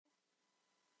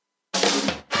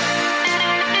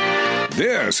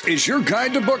This is your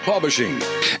guide to book publishing.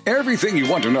 Everything you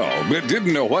want to know but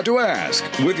didn't know what to ask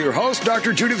with your host,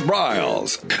 Dr. Judith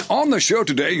Briles. On the show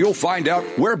today, you'll find out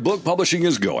where book publishing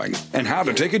is going and how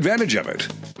to take advantage of it.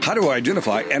 How to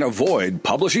identify and avoid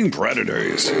publishing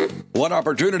predators. What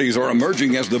opportunities are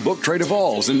emerging as the book trade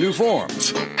evolves in new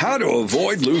forms. How to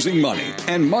avoid losing money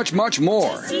and much, much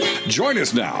more. Join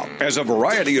us now as a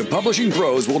variety of publishing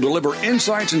pros will deliver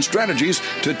insights and strategies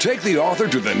to take the author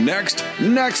to the next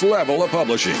level of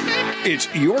publishing.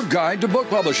 It's your guide to book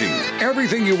publishing.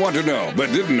 Everything you want to know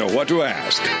but didn't know what to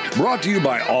ask. Brought to you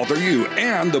by Author U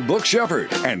and the Book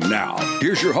Shepherd. And now,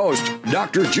 here's your host,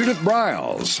 Dr. Judith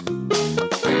Briles.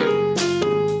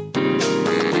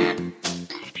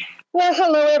 Well,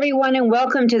 hello, everyone, and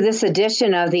welcome to this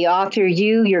edition of the Author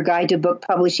U, your guide to book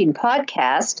publishing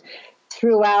podcast.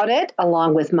 Throughout it,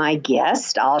 along with my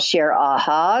guest, I'll share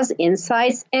ahas,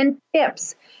 insights, and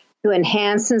tips to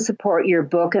enhance and support your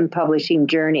book and publishing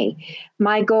journey.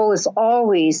 My goal is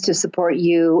always to support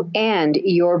you and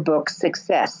your book's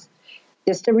success.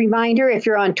 Just a reminder, if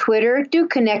you're on Twitter, do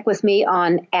connect with me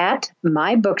on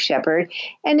 @MyBookShepherd.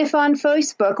 And if on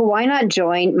Facebook, why not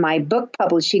join my book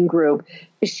publishing group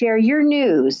to share your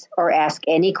news or ask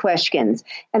any questions.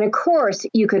 And of course,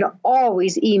 you can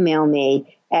always email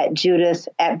me at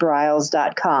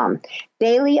judith@briles.com.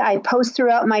 Daily, I post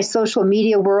throughout my social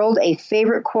media world a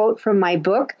favorite quote from my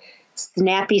book,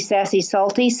 Snappy, Sassy,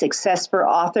 Salty, Success for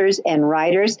Authors and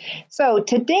Writers. So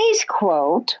today's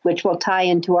quote, which will tie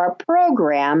into our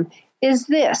program, is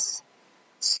this: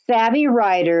 savvy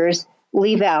writers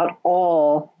leave out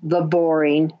all the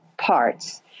boring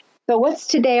parts. So what's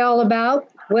today all about?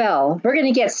 Well, we're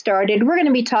going to get started. We're going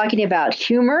to be talking about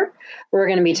humor. We're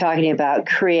going to be talking about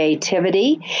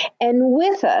creativity. And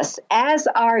with us as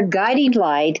our guiding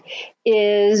light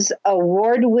is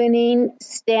award-winning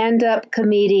stand-up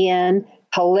comedian,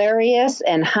 hilarious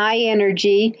and high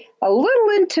energy, a little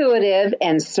intuitive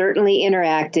and certainly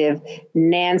interactive,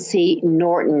 Nancy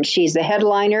Norton. She's the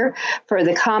headliner for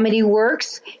the Comedy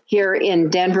Works here in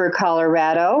Denver,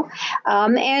 Colorado.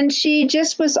 And she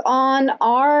just was on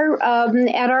our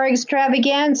at our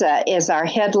extravaganza as our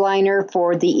headliner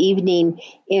for the evening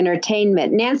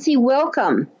entertainment. Nancy,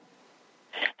 welcome.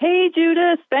 Hey,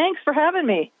 Judith. Thanks for having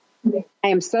me. I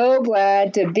am so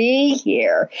glad to be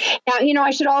here. Now,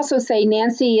 I should also say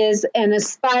Nancy is an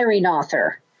aspiring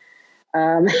author.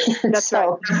 That's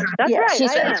so, right.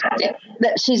 That's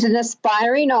right. She's an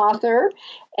aspiring author,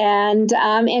 and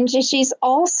she's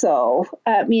also,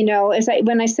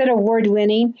 when I said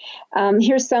award-winning,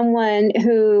 here's someone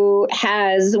who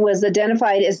was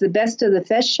identified as the best of the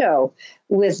Fest show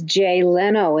with Jay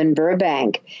Leno in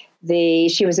Burbank.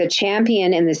 She was a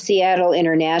champion in the Seattle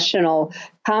International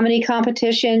Comedy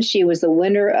Competition. She was the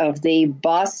winner of the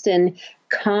Boston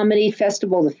Comedy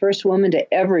Festival, the first woman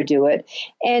to ever do it.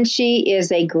 And she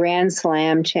is a Grand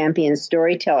Slam champion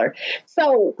storyteller.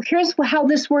 So here's how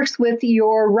this works with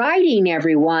your writing,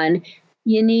 everyone.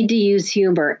 You need to use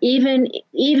humor. Even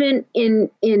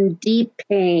in deep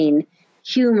pain,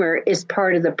 humor is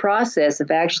part of the process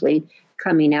of actually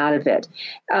coming out of it.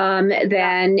 All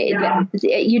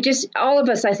of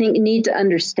us, I think, need to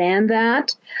understand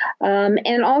that.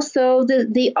 And also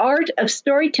the art of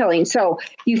storytelling. So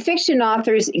you fiction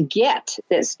authors get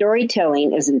that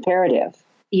storytelling is imperative.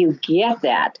 You get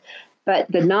that.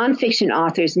 But the nonfiction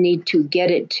authors need to get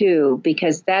it too,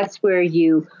 because that's where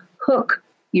you hook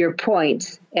your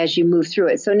points as you move through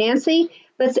it. So Nancy,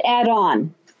 let's add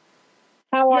on.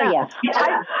 How are you?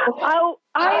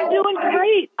 I am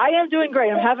doing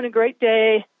great. I'm having a great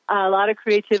day. A lot of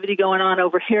creativity going on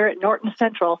over here at Norton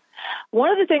Central.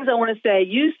 One of the things I want to say,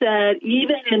 you said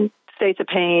even in states of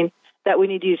pain that we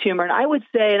need to use humor. And I would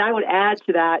say, and I would add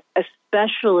to that,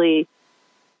 especially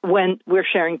when we're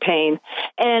sharing pain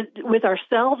and with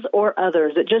ourselves or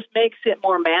others, it just makes it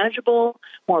more manageable,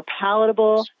 more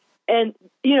palatable. And,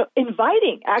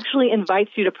 inviting actually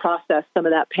invites you to process some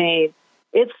of that pain.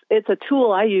 It's a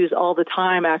tool I use all the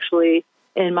time, actually,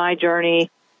 in my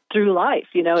journey through life.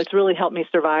 It's really helped me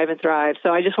survive and thrive.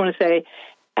 So I just want to say,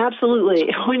 absolutely,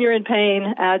 when you're in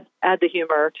pain, add the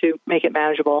humor to make it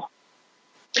manageable.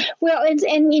 Well, and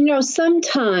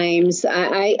sometimes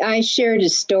I shared a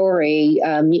story.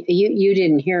 You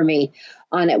didn't hear me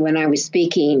on it when I was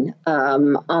speaking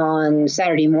on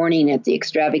Saturday morning at the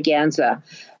extravaganza.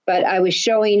 But I was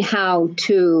showing how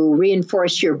to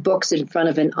reinforce your books in front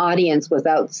of an audience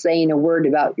without saying a word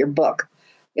about your book.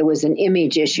 It was an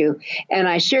image issue. And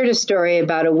I shared a story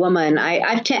about a woman.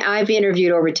 I've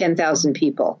interviewed over 10,000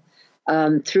 people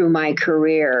through my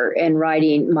career and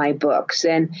writing my books.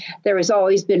 And there has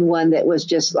always been one that was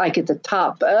just like at the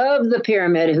top of the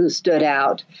pyramid who stood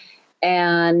out.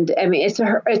 And I mean,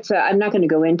 I'm not going to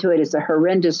go into it. It's a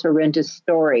horrendous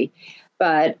story.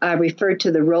 But I refer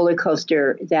to the roller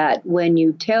coaster that when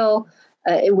you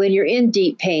when you're in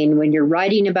deep pain, when you're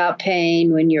writing about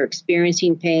pain, when you're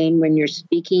experiencing pain, when you're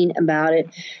speaking about it,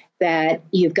 that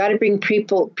you've got to bring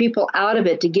people out of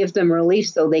it to give them relief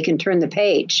so they can turn the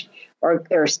page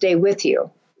or stay with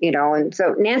you, And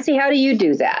so, Nancy, how do you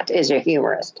do that as a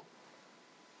humorist?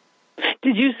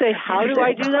 Did you say, how do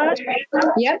I do that?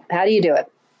 Yep. How do you do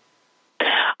it?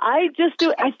 I just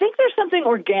do. I think there's something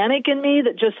organic in me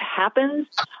that just happens.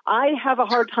 I have a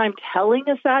hard time telling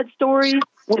a sad story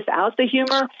without the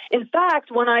humor. In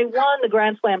fact, when I won the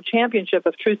Grand Slam championship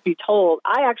of Truth Be Told,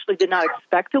 I actually did not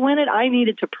expect to win it. I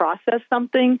needed to process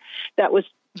something that was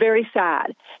very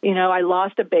sad. I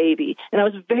lost a baby and I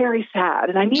was very sad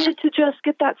and I needed to just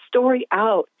get that story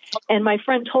out. And my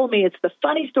friend told me it's the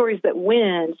funny stories that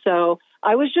win. So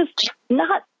I was just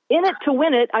not in it to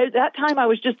win it. That time I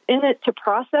was just in it to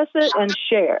process it and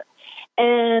share.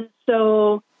 And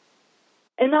so,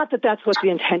 and not that that's what the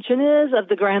intention is of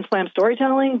the Grand Slam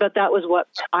storytelling, but that was what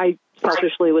I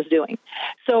selfishly was doing.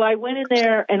 So I went in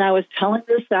there and I was telling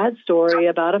this sad story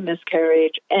about a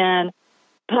miscarriage,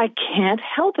 but I can't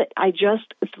help it. I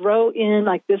just throw in,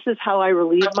 like, this is how I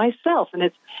relieve myself. And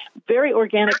it's a very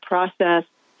organic process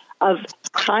of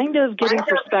kind of getting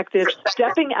perspective,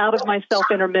 stepping out of myself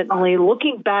intermittently,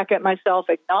 looking back at myself,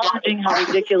 acknowledging how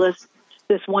ridiculous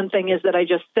this one thing is that I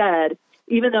just said,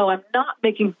 even though I'm not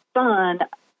making fun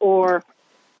or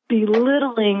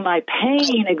belittling my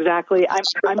pain exactly. I'm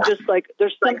just like,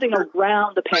 there's something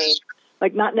around the pain,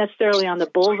 like not necessarily on the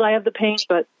bullseye of the pain,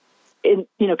 but in,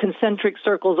 concentric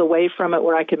circles away from it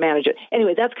where I could manage it.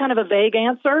 Anyway, that's kind of a vague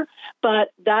answer,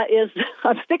 but that is,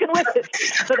 I'm sticking with it.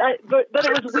 But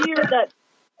it was weird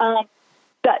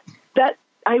that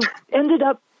I ended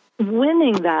up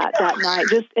winning that night.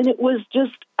 And it was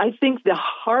just, I think, the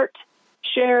heart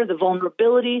share, the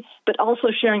vulnerability, but also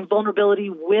sharing vulnerability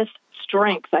with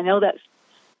strength. I don't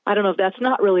know if that's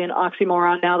not really an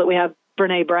oxymoron now that we have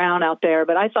Brene Brown out there,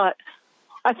 but I thought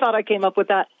I came up with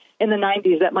that in the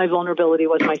 90s, that my vulnerability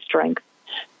was my strength.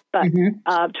 But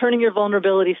turning your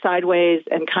vulnerability sideways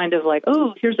and kind of like,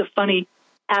 oh, here's a funny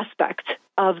aspect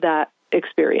of that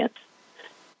experience.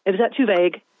 Is that too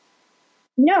vague?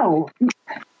 No,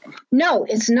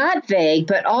 it's not vague,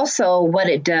 but also what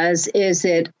it does is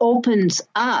it opens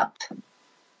up.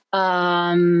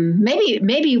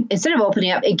 Maybe instead of opening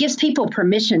up, it gives people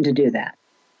permission to do that,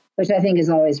 which I think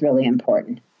is always really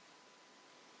important.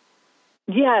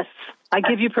 Yes, I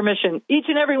give you permission. Each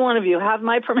and every one of you have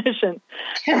my permission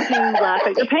to laugh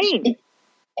at your pain.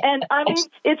 And I mean,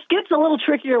 it gets a little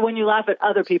trickier when you laugh at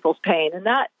other people's pain. And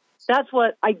that's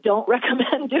what I don't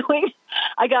recommend doing.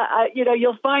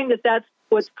 You'll find that that's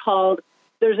what's called,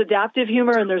 there's adaptive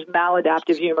humor and there's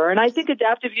maladaptive humor. And I think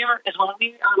adaptive humor is when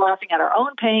we are laughing at our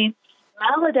own pain.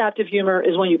 Maladaptive humor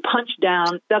is when you punch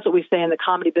down. That's what we say in the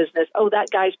comedy business. Oh, that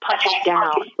guy's punching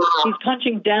down. He's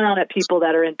punching down at people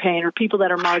that are in pain or people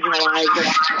that are marginalized.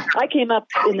 And I came up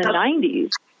in the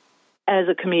 90s as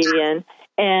a comedian,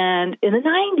 and in the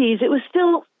 90s, it was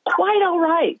still quite all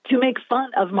right to make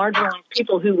fun of marginalized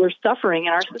people who were suffering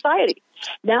in our society.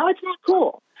 Now it's not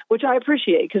cool, which I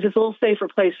appreciate because it's a little safer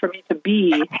place for me to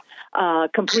be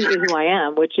completely who I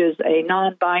am, which is a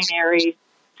non-binary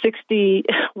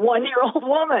 61-year-old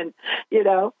woman.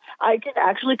 I can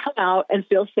actually come out and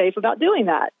feel safe about doing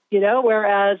that,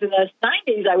 whereas in the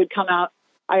 90s, I would come out,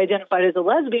 I identified as a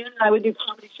lesbian, and I would do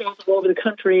comedy shows all over the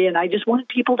country, and I just wanted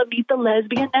people to meet the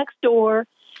lesbian next door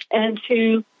and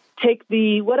to take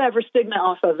the whatever stigma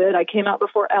off of it. I came out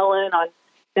before Ellen on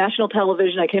national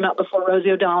television. I came out before Rosie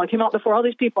O'Donnell. I came out before all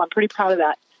these people. I'm pretty proud of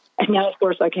that. And now, of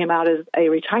course, I came out as a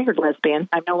retired lesbian.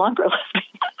 I'm no longer a lesbian.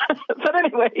 But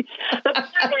anyway,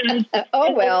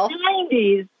 oh, well.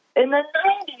 In the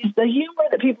 90s, the humor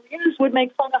that people used would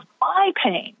make fun of my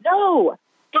pain. No,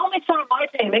 don't make fun of my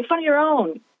pain. Make fun of your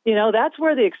own. That's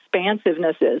where the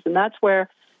expansiveness is. And that's the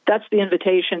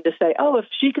invitation to say, oh, if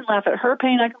she can laugh at her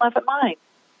pain, I can laugh at mine.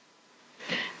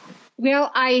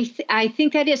 Well, I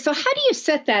think that is. So how do you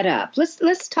set that up?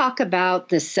 Let's talk about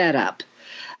the setup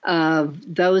of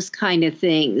those kind of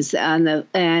things and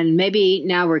maybe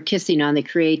now we're kissing on the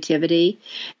creativity.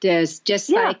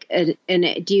 Like,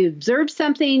 and do you observe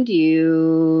something? Do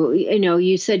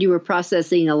you said you were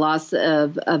processing a loss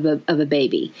of a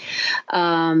baby.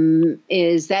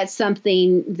 Is that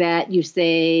something that you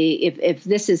say, if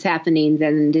this is happening,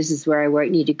 then this is where I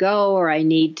need to go, or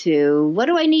what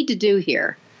do I need to do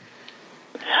here?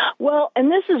 Well,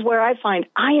 and this is where I find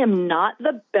I am not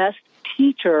the best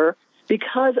teacher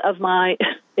because of my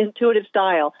intuitive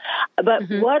style. But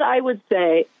what I would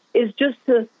say is just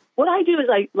what I do is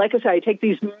like I said, I take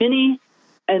these mini,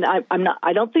 and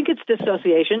I don't think it's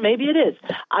dissociation. Maybe it is.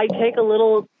 I take a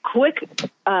little quick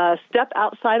step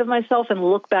outside of myself and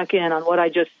look back in on what I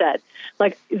just said.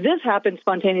 Like, this happened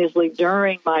spontaneously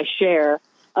during my share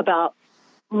about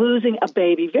losing a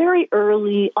baby very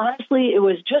early. Honestly, it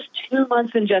was just 2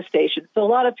 months in gestation. So a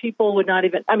lot of people would not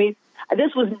even,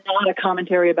 this was not a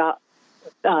commentary about,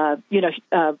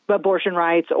 abortion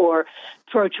rights or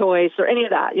pro-choice or any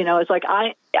of that. It's like,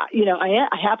 I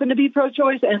happen to be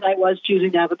pro-choice, and I was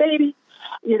choosing to have a baby,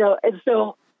 and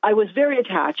so I was very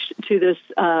attached to this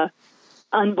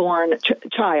unborn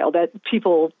child that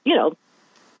people,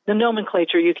 the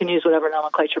nomenclature, you can use whatever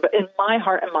nomenclature, but in my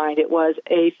heart and mind, it was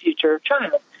a future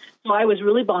child. So I was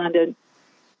really bonded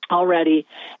already.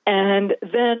 And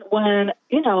then when,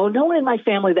 no one in my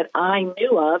family that I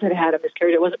knew of had a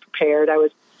miscarriage, I wasn't prepared. I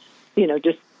was,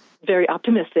 just very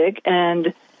optimistic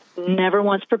and never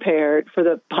once prepared for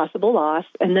the possible loss.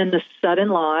 And then the sudden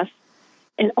loss.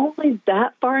 And only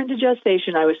that far into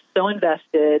gestation, I was so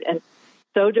invested and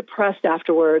so depressed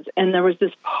afterwards. And there was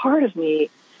this part of me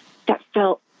that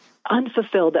felt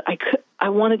unfulfilled, that I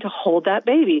wanted to hold that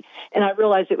baby. And I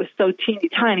realized it was so teeny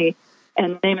tiny.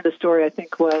 And the name of the story, I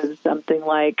think, was something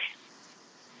like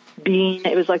bean.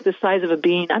 It was like the size of a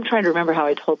bean. I'm trying to remember how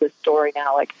I told this story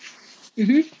now, like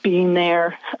being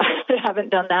there. I haven't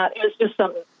done that. It was just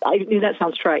something, I knew that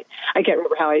sounds trite. I can't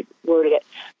remember how I worded it.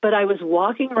 But I was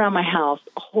walking around my house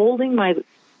holding my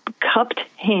cupped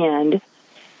hand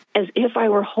as if I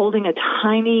were holding a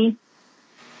tiny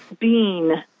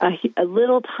bean, a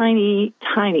little tiny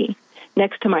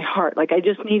next to my heart. Like, I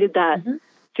just needed that.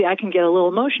 See, I can get a little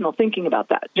emotional thinking about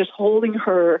that, just holding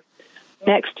her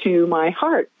next to my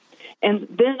heart. And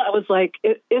then I was like,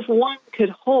 if one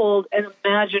could hold an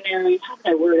imaginary, how did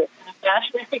I word it, an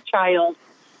imaginary child,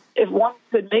 if one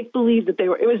could make believe that they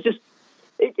were, it was just,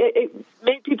 it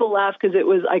made people laugh because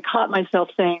I caught myself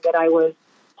saying that I was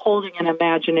holding an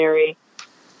imaginary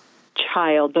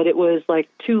child, but it was like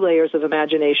 2 layers of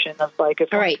imagination of like,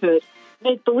 if one could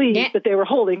make believe that they were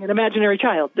holding an imaginary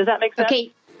child. Does that make sense?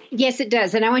 Okay. Yes, it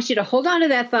does. And I want you to hold on to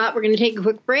that thought. We're going to take a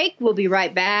quick break. We'll be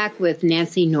right back with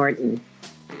Nancy Norton.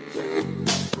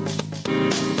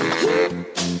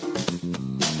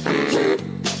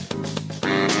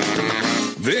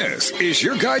 This is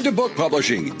your guide to book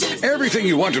publishing. Everything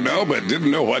you want to know but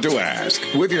didn't know what to ask.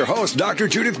 With your host, Dr.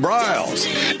 Judith Briles.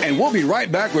 And we'll be right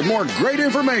back with more great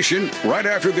information right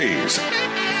after these.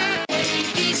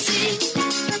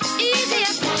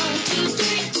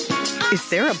 Is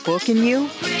there a book in you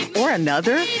or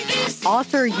another?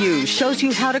 Author U shows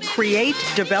you how to create,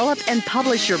 develop, and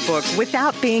publish your book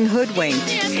without being hoodwinked.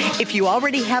 If you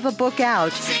already have a book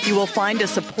out, you will find a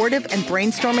supportive and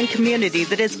brainstorming community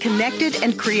that is connected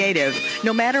and creative,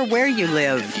 no matter where you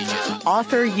live.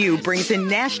 Author U brings in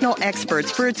national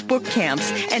experts for its book camps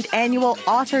and annual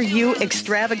Author U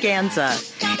extravaganza.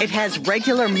 It has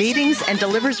regular meetings and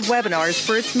delivers webinars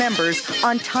for its members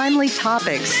on timely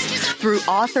topics. Through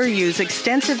Author U's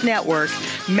extensive network,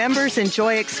 members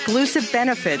enjoy exclusive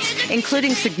benefits,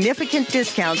 including significant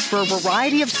discounts for a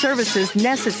variety of services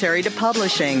necessary to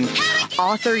publishing.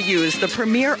 Author U is the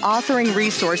premier authoring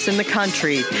resource in the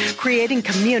country, creating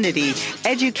community,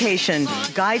 education,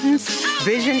 guidance,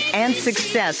 vision, and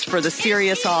success for the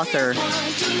serious author.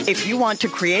 If you want to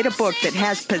create a book that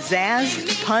has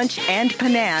pizzazz, punch, and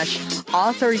panache,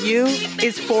 Author U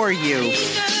is for you.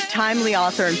 Timely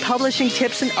author and publishing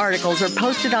tips and articles are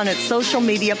posted on its social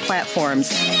media platforms,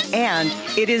 and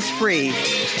it is free.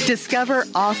 Discover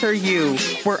Author U,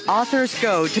 where authors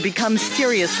go to become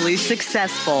seriously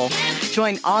successful.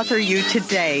 Join Author U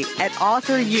today at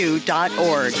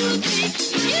authoru.org.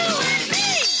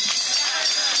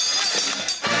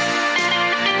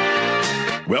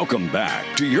 Welcome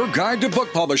back to your guide to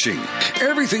book publishing.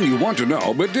 Everything you want to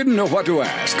know but didn't know what to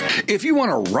ask. If you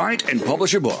want to write and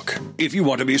publish a book, if you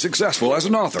want to be successful as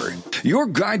an author, your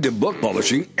guide to book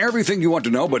publishing, everything you want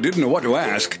to know but didn't know what to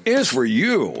ask, is for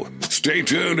you. Stay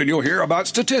tuned and you'll hear about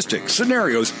statistics,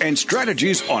 scenarios, and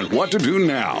strategies on what to do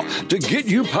now to get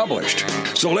you published.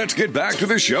 So let's get back to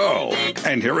the show.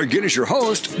 And here again is your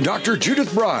host, Dr. Judith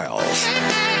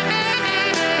Briles.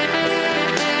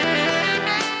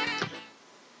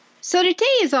 So today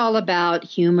is all about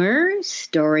humor,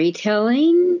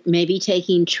 storytelling, maybe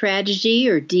taking tragedy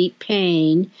or deep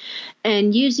pain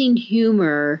and using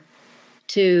humor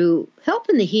to help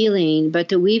in the healing, but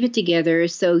to weave it together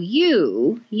so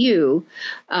you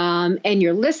and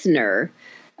your listener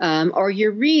or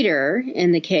your reader,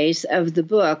 in the case of the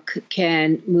book,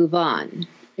 can move on.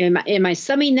 Am I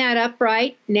summing that up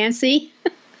right, Nancy?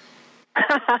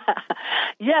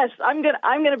 Yes, I'm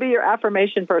gonna be your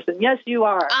affirmation person. Yes, you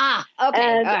are. Okay,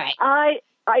 And all right.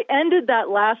 I ended that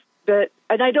last bit,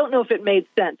 and I don't know if it made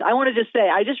sense. I want to just say,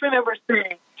 I just remember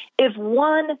saying, if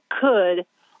one could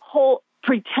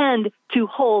pretend to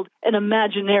hold an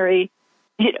imaginary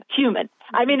human.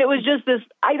 I mean, it was just this,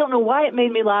 I don't know why it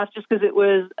made me laugh, just because it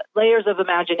was layers of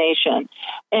imagination.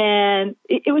 And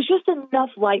it was just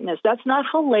enough lightness. That's not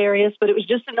hilarious, but it was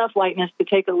just enough lightness to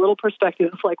take a little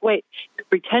perspective. It's like, wait, you're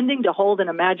pretending to hold an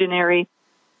imaginary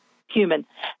human.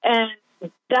 And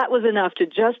that was enough to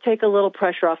just take a little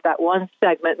pressure off that one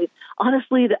segment. And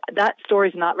honestly, that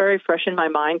story's not very fresh in my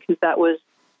mind, because that was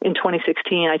in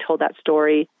 2016. I told that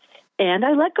story. And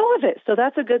I let go of it. So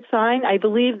that's a good sign. I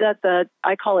believe that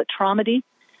I call it traumedy,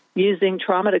 using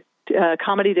comedy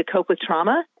to cope with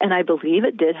trauma. And I believe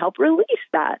it did help release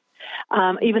that.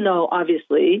 Even though,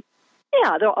 obviously,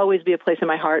 there'll always be a place in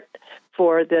my heart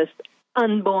for this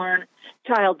unborn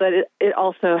child. But it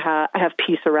also I have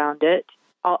peace around it.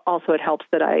 Also, it helps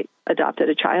that I adopted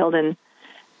a child and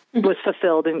was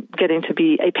fulfilled in getting to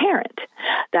be a parent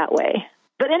that way.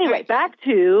 But anyway, back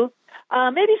to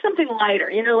maybe something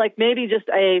lighter, like maybe just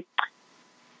I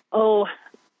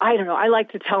don't know. I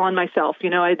like to tell on myself.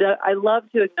 I love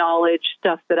to acknowledge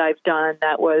stuff that I've done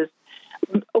that was,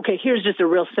 okay, here's just a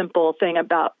real simple thing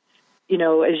about, as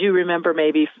you remember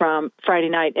maybe from Friday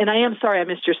night. And I am sorry I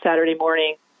missed your Saturday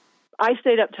morning. I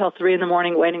stayed up till 3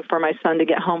 a.m. waiting for my son to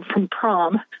get home from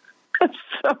prom.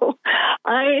 So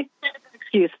I had an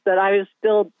excuse that I was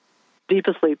still deep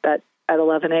asleep at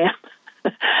 11 a.m.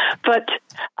 But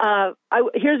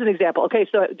here's an example. Okay,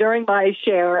 so during my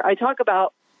share, I talk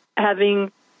about I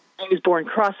was born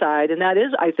cross-eyed, and that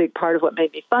is, I think, part of what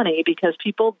made me funny, because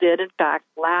people did, in fact,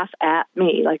 laugh at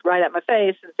me, like right at my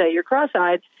face, and say, you're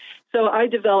cross-eyed. So I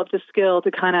developed a skill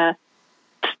to kind of,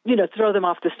 throw them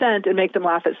off the scent and make them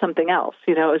laugh at something else.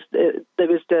 It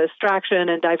was distraction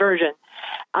and diversion.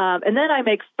 And then I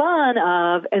make fun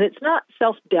of, and it's not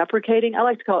self-deprecating, I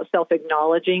like to call it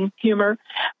self-acknowledging humor,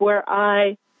 where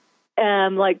I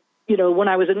am like, when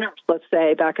I was a nurse, let's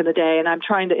say, back in the day, and I'm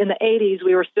trying to, in the 80s,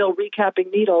 we were still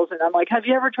recapping needles, and I'm like, have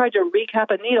you ever tried to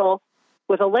recap a needle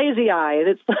with a lazy eye? And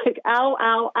it's like, ow,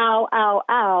 ow, ow, ow,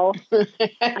 ow.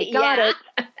 I got it.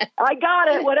 I got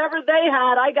it. Whatever they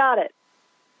had, I got it.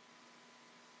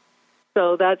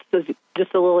 So that's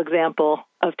just a little example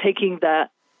of taking the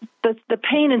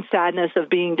pain and sadness of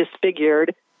being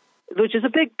disfigured, which is a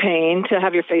big pain to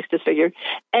have your face disfigured,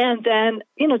 and then,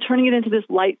 turning it into this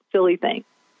light, silly thing.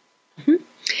 Mm-hmm.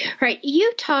 Right.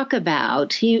 You talk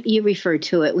about, you referred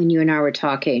to it when you and I were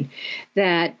talking,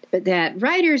 that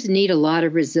writers need a lot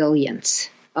of resilience,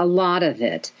 a lot of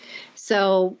it.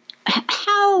 So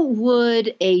how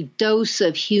would a dose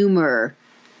of humor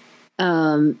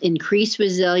increase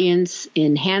resilience,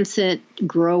 enhance it,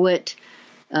 grow it,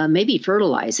 maybe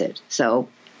fertilize it? So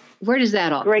where does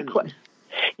that all Great come in?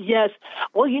 Yes.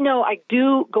 Well, I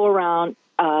do go around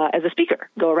as a speaker,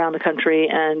 go around the country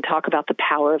and talk about the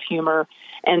power of humor.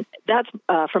 And that's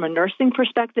from a nursing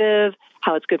perspective,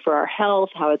 how it's good for our health,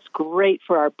 how it's great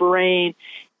for our brain.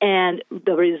 And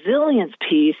the resilience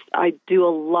piece, I do a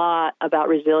lot about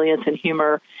resilience and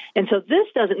humor. And so this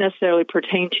doesn't necessarily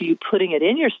pertain to you putting it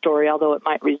in your story, although it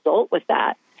might result with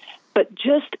that. But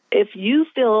just if you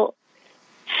feel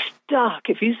stuck,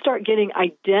 if you start getting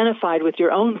identified with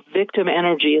your own victim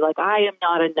energy, like I am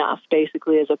not enough,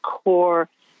 basically, as a core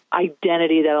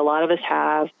identity that a lot of us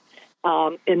have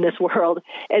in this world.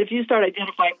 And if you start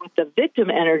identifying with the victim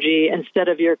energy instead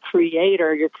of your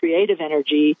creator, your creative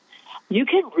energy, you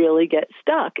can really get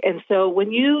stuck. And so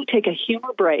when you take a humor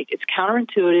break, it's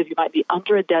counterintuitive. You might be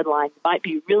under a deadline. You might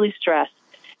be really stressed,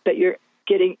 but your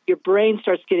brain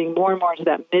starts getting more and more into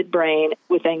that midbrain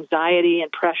with anxiety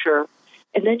and pressure,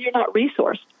 and then you're not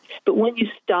resourced. But when you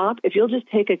stop, if you'll just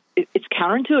it's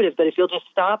counterintuitive, but if you'll just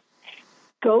stop,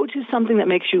 go to something that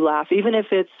makes you laugh, even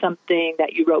if it's something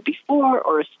that you wrote before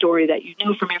or a story that you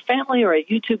knew from your family or a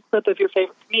YouTube clip of your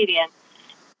favorite comedian,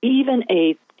 even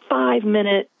a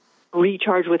 5-minute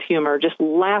recharge with humor, just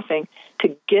laughing.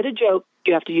 To get a joke,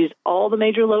 you have to use all the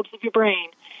major lobes of your brain,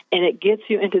 and it gets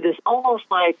you into this almost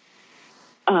like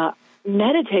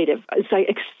meditative, it's like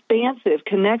expansive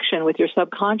connection with your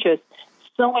subconscious,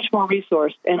 so much more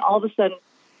resourced. And all of a sudden,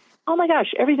 oh my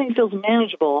gosh, everything feels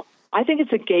manageable. I think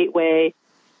it's a gateway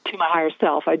to my higher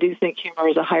self. I do think humor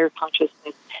is a higher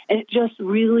consciousness, and it just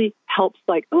really helps,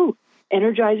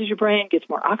 energizes your brain, gets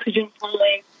more oxygen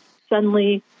flowing.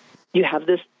 Suddenly you have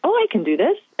this, I can do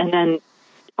this. And then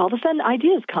all of a sudden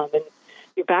ideas come and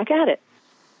you're back at it.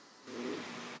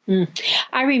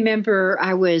 I remember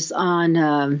I was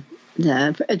on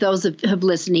those of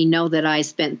listening know that I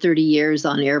spent 30 years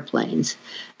on airplanes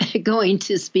going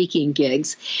to speaking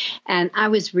gigs. And I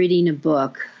was reading a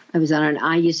book.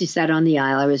 I usually sat on the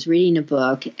aisle. I was reading a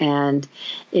book, and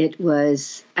it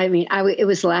was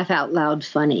laugh out loud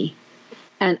funny.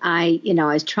 And I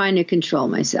was trying to control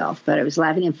myself, but I was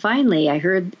laughing. And finally, I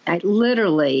didn't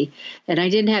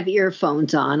have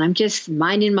earphones on. I'm just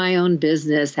minding my own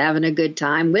business, having a good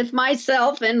time with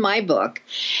myself and my book.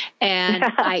 And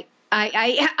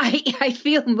I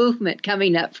feel movement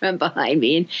coming up from behind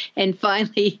me. And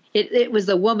finally, it was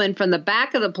a woman from the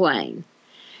back of the plane.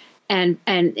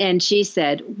 And she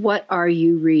said, "What are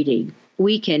you reading?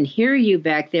 We can hear you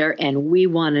back there, and we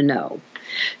want to know."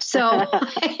 So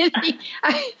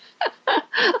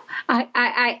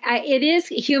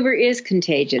humor is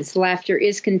contagious. Laughter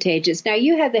is contagious. Now,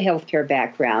 you have the healthcare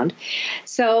background.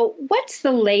 So what's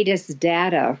the latest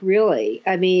data, really?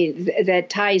 I mean, that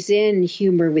ties in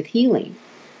humor with healing?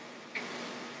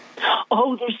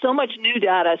 Oh, there's so much new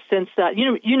data since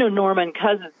Norman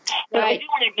Cousins. Right.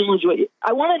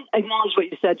 I want to acknowledge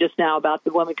what you said just now about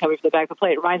the woman coming from the back of the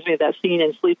plane. It reminds me of that scene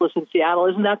in Sleepless in Seattle.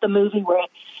 Isn't that the movie where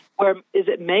is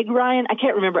it Meg Ryan? I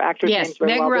can't remember actor's names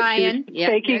very well. Meg Ryan.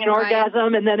 Faking Meg an Ryan.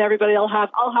 Orgasm, and then everybody will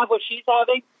have what she's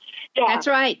having. Yeah, that's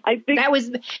right. I think that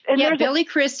was Billy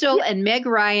Crystal and Meg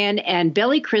Ryan, and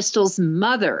Billy Crystal's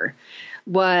mother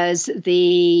was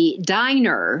the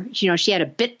diner. She had a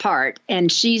bit part,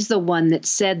 and she's the one that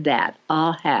said that,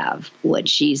 "I'll have what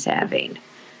she's having."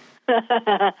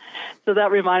 So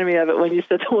that reminded me of it when you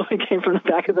said the woman came from the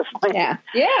back of the plane.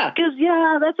 Yeah. Because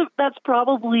that's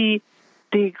probably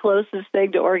the closest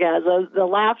thing to orgasm, the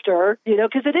laughter.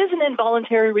 Because it is an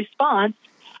involuntary response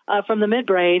from the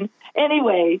midbrain.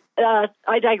 Anyway,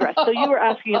 I digress. So you were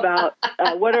asking about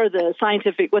what's the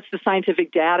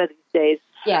scientific data these days?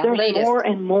 Yeah, there's latest. more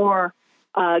and more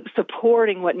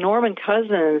supporting what Norman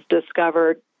Cousins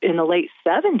discovered in the late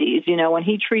 70s, when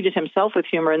he treated himself with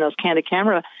humor in those candid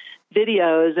camera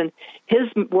videos. And his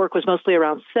work was mostly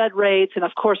around SED rates. And,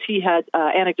 of course, he had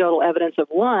anecdotal evidence of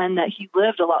that he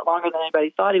lived a lot longer than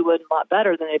anybody thought he would, and a lot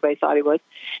better than anybody thought he would.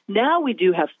 Now we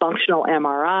do have functional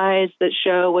MRIs that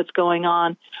show what's going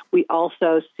on. We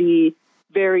also see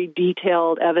very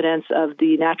detailed evidence of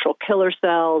the natural killer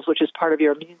cells, which is part of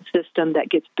your immune system that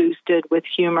gets boosted with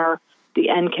humor, the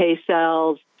NK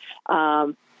cells,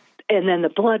 and then the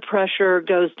blood pressure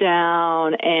goes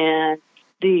down, and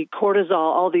the cortisol,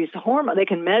 all these hormones, they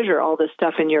can measure all this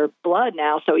stuff in your blood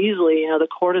now so easily. The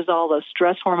cortisol, those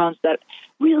stress hormones that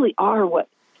really are what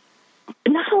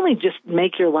not only just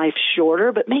make your life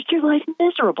shorter, but make your life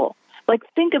miserable. Like,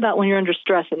 think about when you're under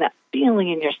stress and that feeling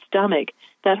in your stomach,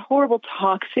 that horrible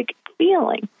toxic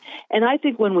feeling. And I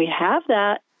think when we have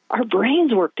that, our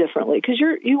brains work differently because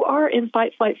you are in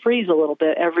fight, flight, freeze a little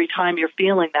bit every time you're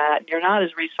feeling that. You're not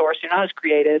as resourced, you're not as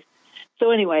creative.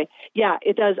 So anyway, yeah,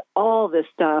 it does all this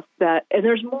stuff and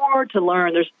there's more to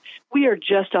learn. We are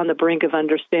just on the brink of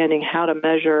understanding how to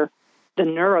measure the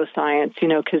neuroscience,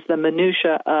 because the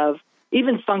minutia of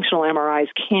even functional MRIs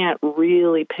can't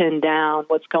really pin down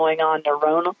what's going on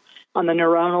the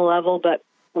neuronal level, but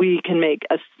we can make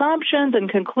assumptions and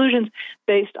conclusions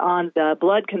based on the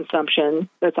blood consumption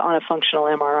that's on a functional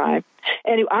MRI.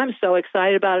 Anyway, I'm so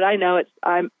excited about it. I know it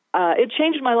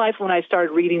changed my life when I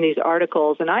started reading these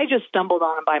articles, and I just stumbled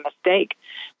on them by mistake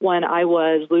when I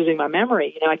was losing my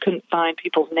memory. I couldn't find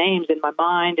people's names in my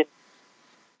mind, and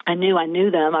I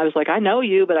knew them. I was like, I know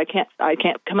you, but I can't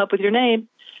come up with your name.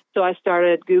 So I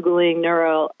started Googling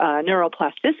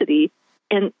neuroplasticity,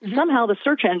 and somehow the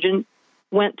search engine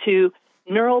went to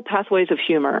neural pathways of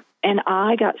humor. And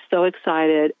I got so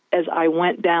excited as I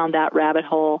went down that rabbit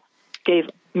hole, gave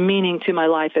meaning to my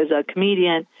life as a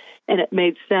comedian, and it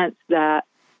made sense that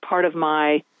part of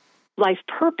my life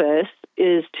purpose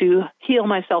is to heal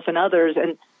myself and others.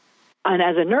 And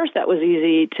as a nurse, that was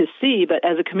easy to see, but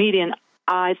as a comedian,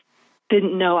 I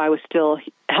didn't know I was still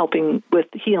helping with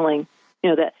healing.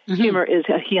 That humor is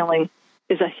a healing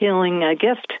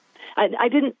gift. I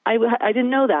didn't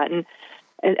know that. And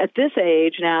at this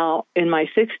age now, in my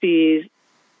 60s,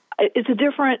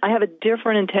 I have a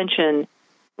different intention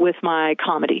with my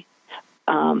comedy.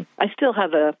 I still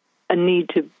have a need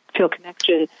to feel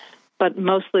connection, but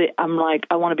mostly I'm like,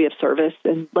 I want to be of service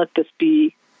and let this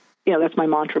be, that's my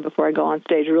mantra before I go on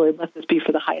stage, really let this be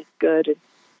for the highest good. And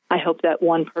I hope that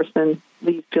one person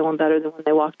leaves feeling better than when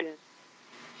they walked in.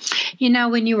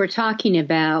 When you were talking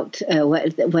about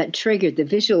what triggered the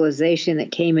visualization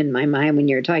that came in my mind when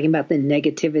you were talking about the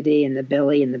negativity and the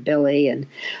Billy and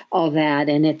all that,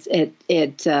 and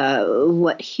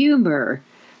what humor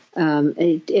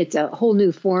It's a whole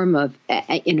new form of,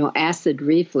 acid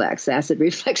reflux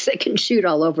that can shoot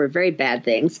all over very bad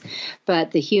things.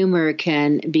 But the humor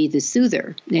can be the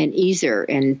soother and easer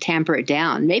and tamper it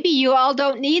down. Maybe you all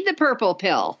don't need the purple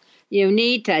pill. You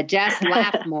need to just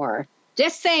laugh more.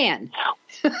 Just saying.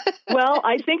 Well,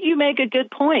 I think you make a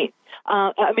good point.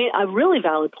 A really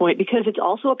valid point, because it's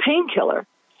also a painkiller,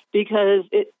 because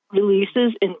it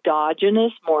releases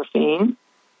endogenous morphine,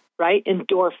 right?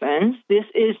 Endorphins. This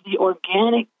is the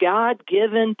organic,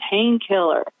 God-given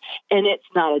painkiller, and it's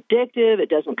not addictive. It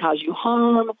doesn't cause you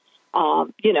harm.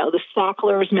 The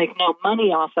Sacklers make no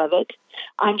money off of it.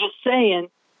 I'm just saying,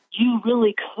 you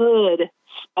really could.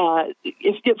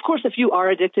 If you are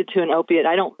addicted to an opiate,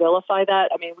 I don't vilify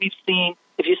that. I mean, we've seen,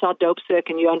 if you saw Dope Sick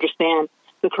and you understand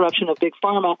the corruption of Big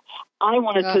Pharma, I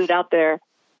want to put it out there.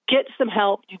 Get some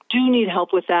help. You do need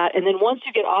help with that. And then once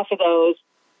you get off of those,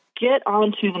 get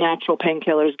onto the natural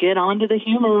painkillers, get onto the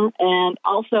humor. And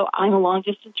also, I'm a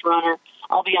long-distance runner.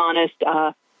 I'll be honest.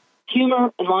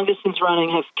 Humor and long-distance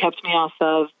running have kept me off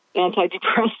of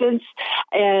antidepressants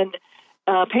and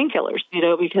painkillers,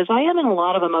 because I am in a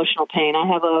lot of emotional pain. I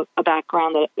have a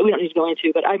background that we don't need to go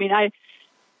into, but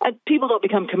people don't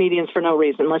become comedians for no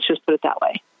reason. Let's just put it that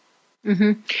way.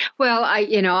 Mm-hmm. Well,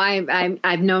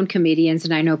 I've known comedians,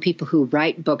 and I know people who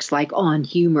write books like on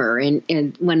humor.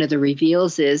 And one of the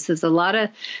reveals is a lot of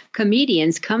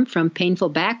comedians come from painful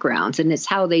backgrounds, and it's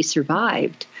how they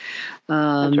survived.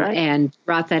 That's right. And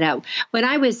brought that out. When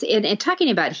I was talking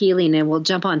about healing, and we'll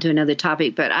jump on to another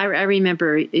topic, but I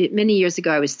remember many years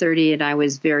ago, I was 30 and I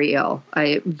was very ill.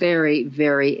 Very,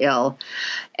 very ill.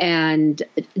 And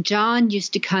John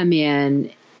used to come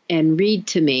in and read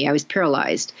to me. I was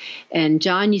paralyzed. And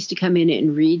John used to come in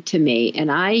and read to me.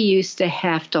 And I used to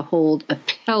have to hold a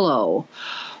pillow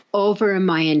over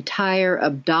my entire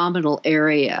abdominal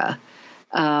area.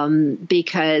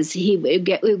 Because he would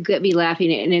get me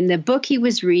laughing. And in the book he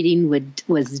was reading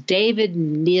was David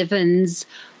Niven's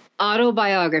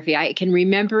autobiography. I can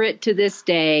remember it to this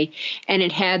day, and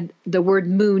it had the word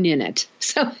moon in it.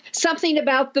 So something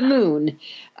about the moon.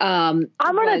 I'm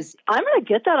gonna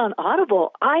get that on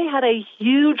Audible. I had a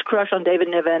huge crush on David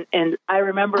Niven, and I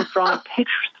remember drawing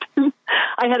pictures of him.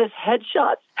 I had his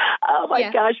headshots. Oh my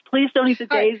gosh! Please don't eat the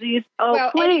daisies. Oh,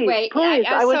 well, please, anyway, please!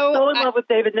 I was so in love with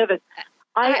David Niven.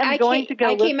 I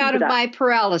came out of my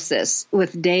paralysis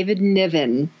with David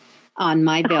Niven on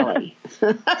my belly.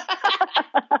 And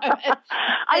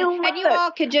you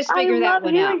all could just figure that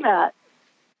one out. That.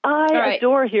 I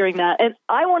adore hearing that. And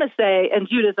I want to say, and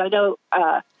Judith, I know.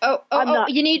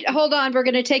 Hold on. We're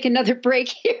going to take another break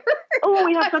here.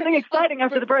 We have something exciting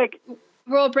after the break.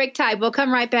 We'll break time. We'll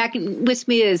come right back. And with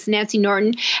me is Nancy Norton.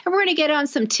 And we're going to get on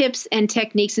some tips and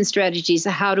techniques and strategies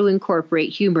of how to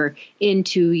incorporate humor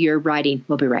into your writing.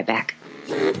 We'll be right back.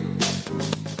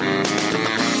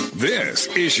 This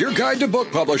is your guide to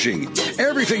book publishing.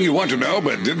 Everything you want to know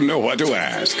but didn't know what to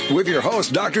ask. With your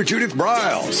host, Dr. Judith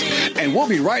Briles. And we'll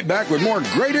be right back with more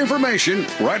great information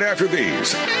right after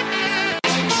these.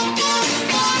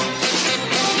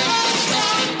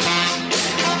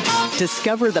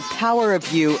 Discover the power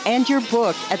of you and your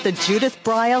book at the Judith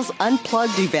Briles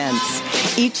Unplugged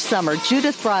events. Each summer,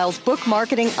 Judith Briles Book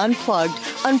Marketing Unplugged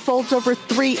unfolds over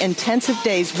 3 intensive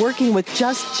days working with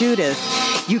just Judith.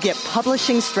 You get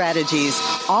publishing strategies,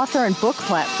 author and book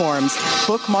platforms,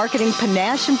 book marketing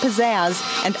panache and pizzazz,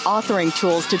 and authoring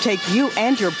tools to take you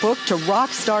and your book to rock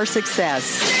star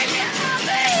success.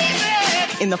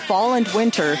 In the fall and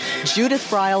winter, Judith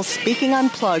Briles Speaking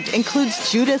Unplugged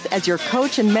includes Judith as your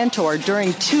coach and mentor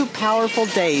during 2 powerful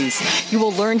days. You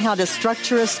will learn how to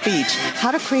structure a speech,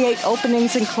 how to create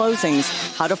openings and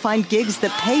closings, how to find gigs that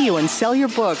pay you and sell your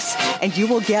books, and you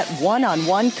will get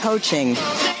one-on-one coaching.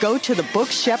 Go to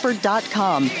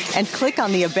thebookshepherd.com and click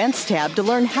on the Events tab to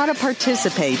learn how to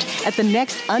participate at the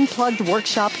next Unplugged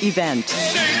Workshop event.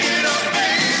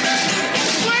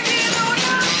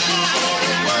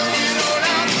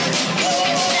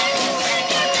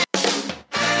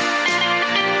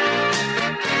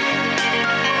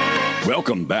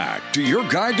 Welcome back to your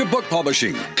guide to book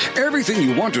publishing. Everything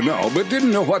you want to know but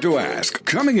didn't know what to ask.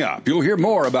 Coming up, you'll hear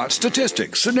more about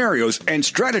statistics, scenarios, and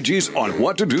strategies on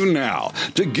what to do now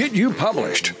to get you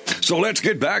published. So let's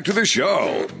get back to the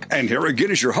show. And here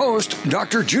again is your host,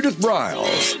 Dr. Judith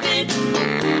Briles.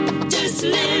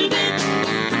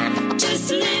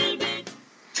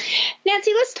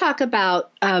 Nancy, let's talk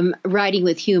about writing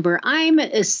with humor. I'm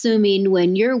assuming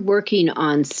when you're working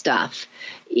on stuff,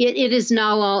 it is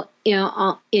not all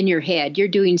in your head. You're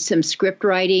doing some script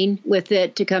writing with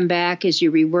it to come back as you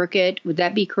rework it. Would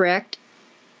that be correct?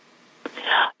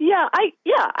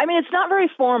 I mean, it's not very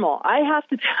formal. I have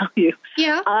to tell you.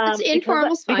 Yeah, it's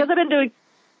informal. Because I've been doing,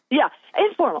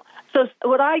 informal. So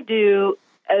what I do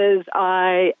is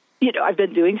I've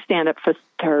been doing stand-up for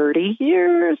 30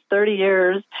 years,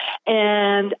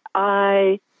 and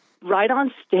I write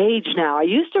on stage now. I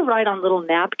used to write on little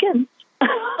napkins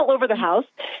all over the house,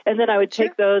 and then I would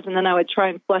take those, and then I would try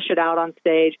and flesh it out on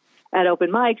stage at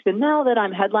open mics. And now that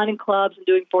I'm headlining clubs and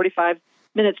doing 45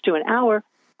 minutes to an hour,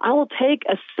 I will take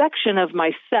a section of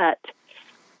my set,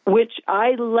 which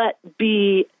I let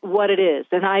be what it is.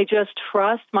 And I just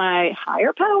trust my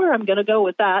higher power. I'm going to go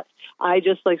with that. I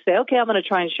just say, okay, I'm going to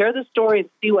try and share this story and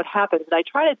see what happens. And I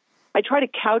try to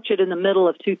couch it in the middle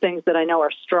of two things that I know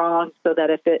are strong, so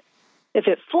that if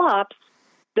it flops,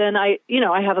 then I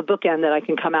have a bookend that I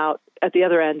can come out at the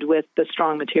other end with the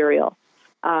strong material.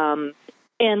 And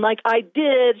I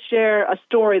did share a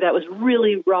story that was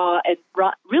really raw and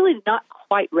really not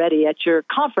quite ready at your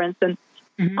conference, and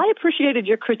I appreciated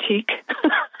your critique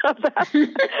of that.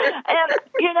 And,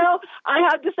 I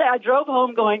have to say, I drove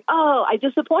home going, oh, I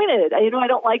disappointed. I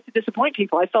don't like to disappoint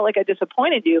people. I felt like I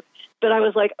disappointed you. But I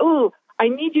was like, oh, I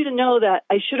need you to know that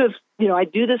I should have, I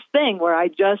do this thing where I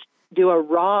just do a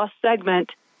raw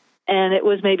segment, and it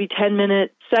was maybe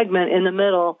 10-minute segment in the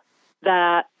middle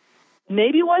that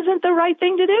maybe wasn't the right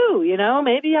thing to do.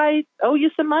 Maybe I owe you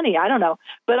some money. I don't know.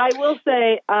 But I will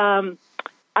say,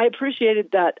 I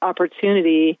appreciated that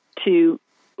opportunity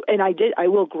and I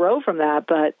will grow from that,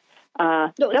 but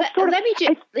let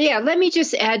me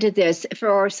just add to this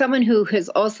for someone who has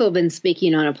also been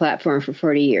speaking on a platform for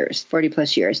 40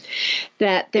 plus years,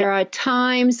 that there are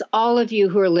times, all of you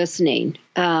who are listening,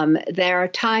 there are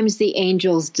times the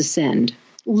angels descend,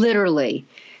 literally.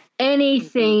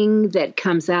 Anything that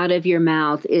comes out of your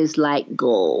mouth is like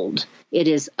gold. It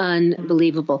is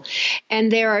unbelievable.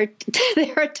 And there are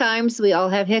times we all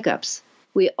have hiccups.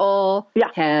 We all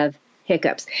have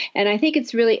hiccups. And I think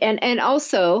it's really, and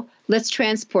also let's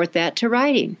transport that to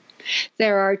writing.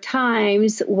 There are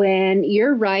times when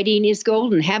your writing is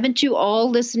golden. Haven't you all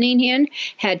listening in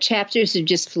had chapters that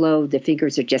just flowed? The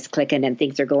figures are just clicking and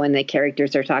things are going. The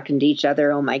characters are talking to each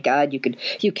other. Oh my God, you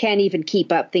can't even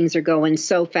keep up. Things are going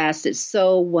so fast. It's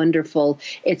so wonderful.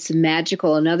 It's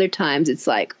magical. And other times it's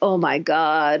like, oh my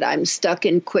God, I'm stuck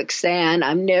in quicksand.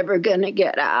 I'm never going to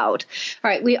get out. All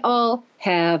right. We all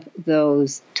have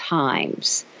those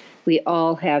times. We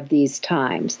all have these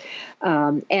times.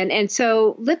 And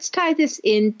so let's tie this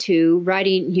into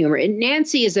writing humor. And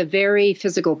Nancy is a very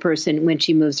physical person when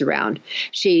she moves around.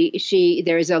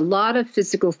 There's a lot of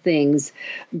physical things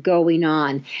going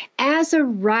on. As a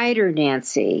writer,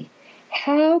 Nancy,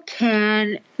 how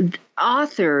can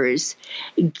authors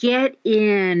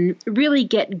really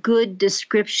get good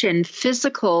description,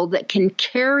 physical, that can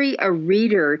carry a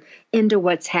reader into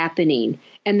what's happening,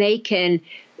 and they can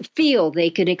feel, they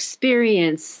can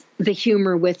experience the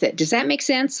humor with it? Does that make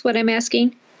sense, what I'm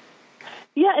asking?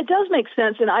 Yeah, it does make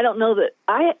sense. And I don't know that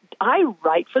I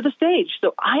write for the stage,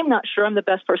 so I'm not sure I'm the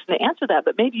best person to answer that,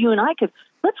 but maybe you and I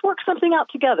let's work something out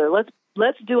together.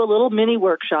 Let's do a little mini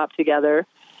workshop together.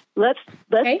 Let's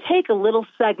take a little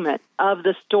segment of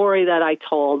the story that I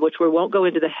told, which we won't go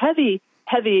into the heavy,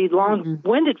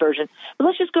 long-winded version, but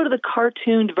let's just go to the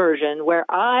cartooned version where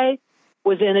I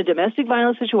was in a domestic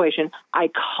violence situation. I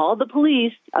called the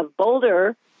police of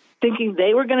Boulder thinking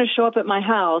they were going to show up at my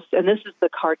house, and this is the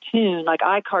cartoon.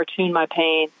 I cartoon my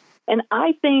pain. And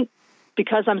I think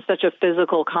because I'm such a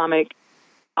physical comic,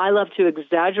 I love to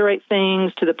exaggerate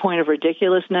things to the point of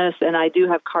ridiculousness, and I do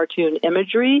have cartoon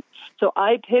imagery. So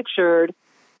I pictured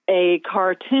a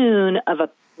cartoon of a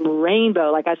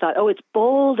rainbow. I thought, oh, it's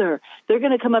Boulder. They're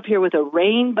going to come up here with a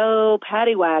rainbow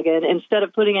paddy wagon instead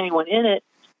of putting anyone in it.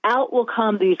 Out will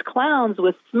come these clowns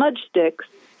with smudge sticks,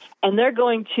 and they're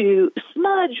going to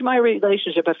smudge my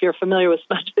relationship. If you're familiar with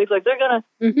smudge sticks, they're going to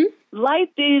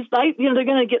they're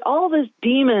going to get all these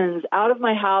demons out of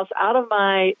my house, out of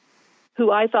who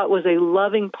I thought was a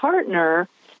loving partner,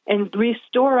 and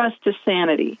restore us to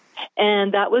sanity.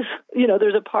 And that was,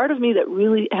 there's a part of me that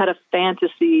really had a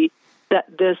fantasy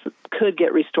that this could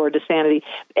get restored to sanity.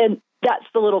 And that's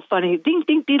the little funny ding,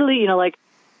 ding, deedly,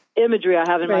 imagery I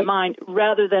have in my mind,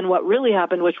 rather than what really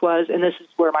happened, which was, and this is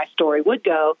where my story would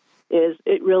go, is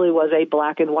it really was a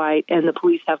black and white, and the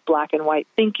police have black and white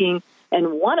thinking,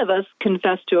 and one of us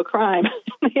confessed to a crime,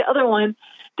 the other one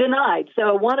denied.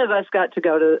 So one of us got to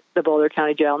go to the Boulder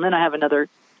County Jail, and then I have another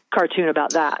cartoon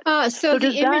about that. So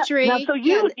the imagery,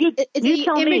 you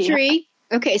tell me.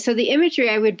 Okay, so the imagery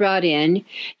I would brought in,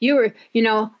 you were,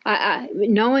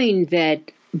 knowing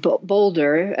that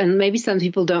Boulder, and maybe some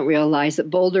people don't realize that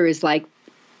Boulder is like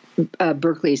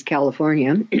Berkeley's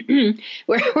California,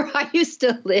 where I used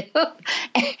to live.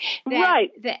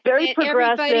 Right. Very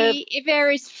progressive. Everybody,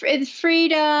 it's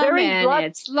freedom Very and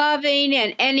it's loving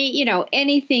and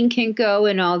anything can go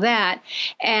and all that.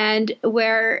 And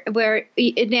where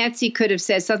Nancy could have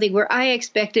said something where I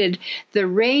expected the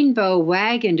rainbow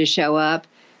wagon to show up.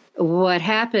 What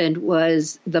happened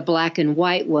was the black and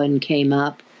white one came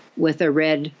up with the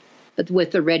red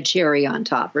cherry on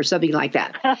top or something like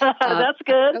that. That's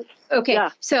good. Okay. Yeah.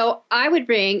 So I would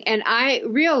bring, and I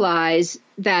realized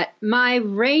that my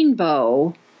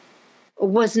rainbow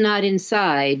was not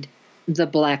inside the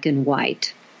black and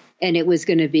white, and it was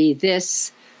going to be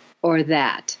this or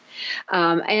that.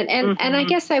 And I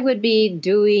guess I would be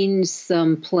doing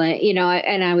some play,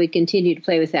 and I would continue to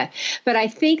play with that. But I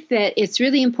think that it's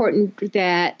really important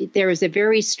that there is a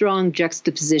very strong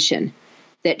juxtaposition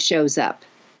that shows up.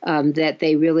 That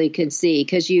they really could see,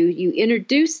 because you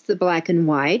introduced the black and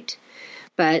white,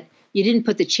 but you didn't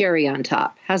put the cherry on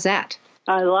top. How's that?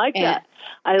 I like that.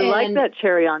 I like that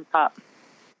cherry on top.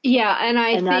 Yeah, and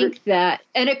I think that,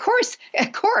 and of course,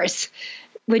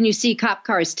 when you see cop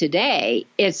cars today,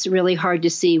 it's really hard to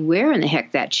see where in the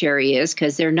heck that cherry is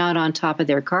because they're not on top of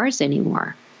their cars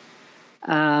anymore.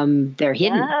 They're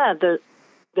hidden. Yeah,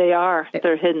 they are.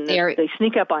 They're hidden. They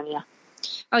sneak up on you.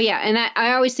 Oh, yeah. And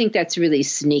I always think that's really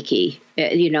sneaky.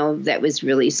 That was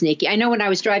really sneaky. I know when I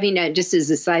was driving, just as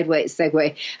a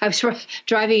segue, I was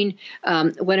driving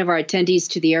one of our attendees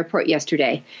to the airport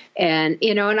yesterday. And,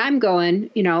 and I'm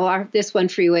going, this one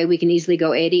freeway, we can easily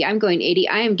go 80. I'm going 80.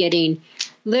 I am getting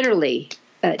literally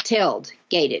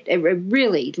tailgated.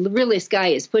 Really, this guy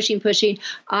is pushing.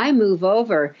 I move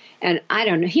over and I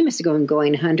don't know. He must have been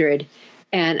going 100.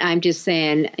 And I'm just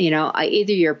saying,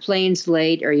 either your plane's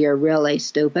late or you're really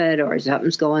stupid or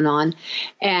something's going on.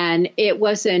 And it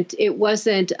wasn't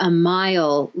a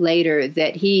mile later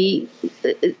that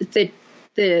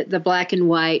the black and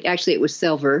white, actually it was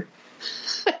silver,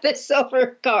 the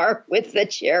silver car with the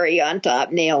cherry on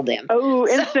top nailed him. Oh,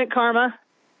 instant karma.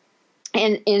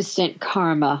 And instant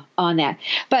karma on that.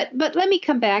 But let me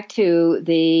come back to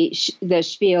the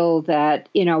spiel that,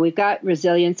 we've got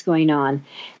resilience going on.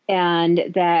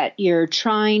 And that you're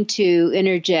trying to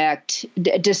interject,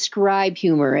 describe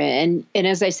humor. And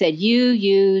as I said, you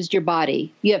used your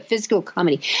body. You have physical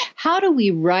comedy. How do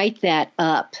we write that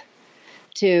up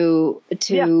to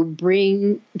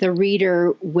bring the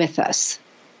reader with us?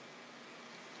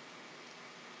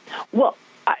 Well,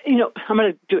 I'm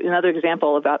going to do another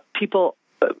example about people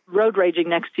road raging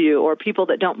next to you or people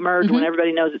that don't merge when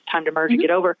everybody knows it's time to merge and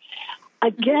get over.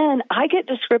 Again, I get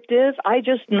descriptive. I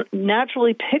just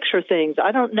naturally picture things.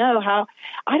 I don't know how.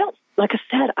 Like I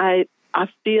said, I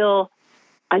feel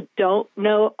I don't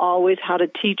know always how to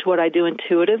teach what I do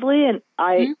intuitively, and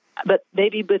but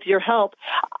maybe with your help,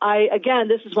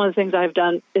 this is one of the things I've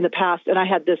done in the past, and I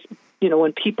had this,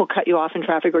 when people cut you off in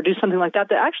traffic or do something like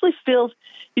that actually feels,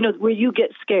 where you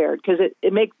get scared because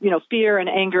it makes, fear and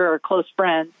anger are close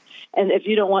friends. And if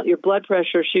you don't want your blood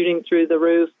pressure shooting through the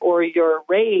roof or your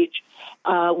rage,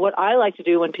 what I like to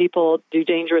do when people do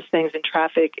dangerous things in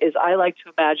traffic is I like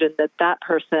to imagine that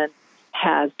person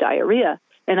has diarrhea.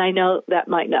 And I know that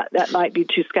might be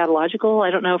too scatological.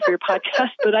 I don't know for your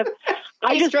podcast, but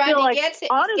I just feel like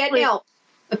honestly,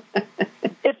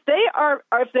 if they are,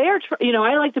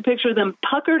 I like to picture them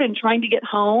puckered and trying to get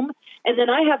home. And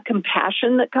then I have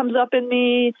compassion that comes up in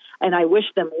me and I wish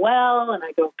them well. And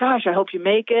I go, gosh, I hope you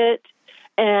make it.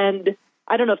 And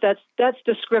I don't know if that's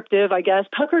descriptive, I guess,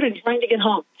 puckered and trying to get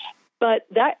home. But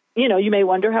that, you may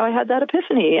wonder how I had that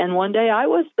epiphany. And one day I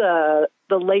was the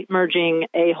late merging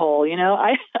a-hole.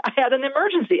 I had an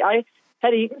emergency. I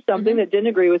had eaten something that didn't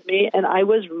agree with me. And I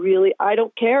was really, I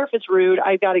don't care if it's rude.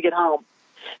 I've got to get home.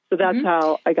 So that's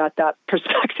how I got that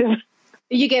perspective.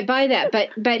 You get by that,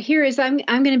 but here is I'm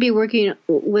going to be working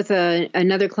with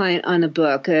another client on a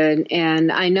book,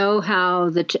 and I know how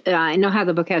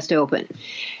the book has to open,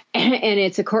 and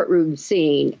it's a courtroom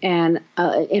scene, and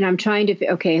I'm trying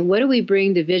to what do we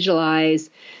bring to visualize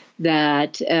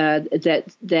that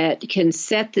can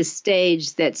set the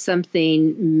stage that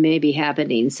something may be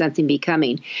happening, something be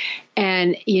coming.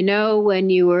 And, when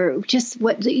you were just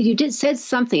said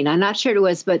something, I'm not sure it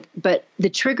was, but the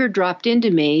trigger dropped into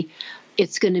me.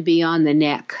 It's going to be on the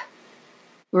neck.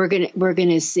 We're going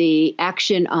to see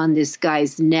action on this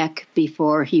guy's neck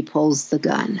before he pulls the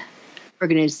gun. We're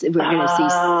going to see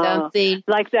something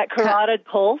like that carotid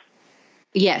pulse.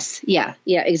 Yes, yeah,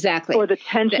 exactly. Or the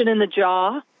tension in the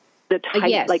jaw, the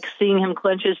tight, like seeing him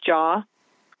clench his jaw,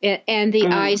 and the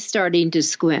eyes starting to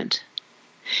squint.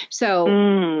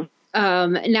 So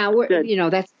now we're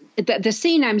the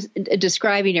scene I'm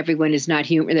describing, everyone, is not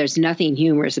humor. There's nothing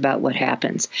humorous about what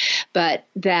happens, but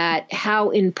that how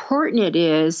important it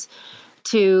is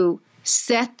to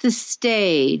set the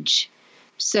stage.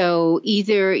 So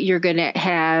either you're going to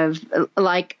have,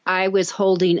 like I was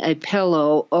holding a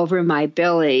pillow over my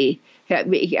belly. I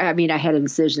mean, I had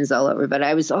incisions all over, but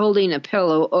I was holding a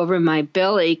pillow over my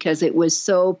belly because it was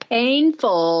so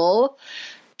painful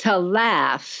to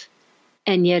laugh.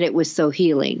 And yet it was so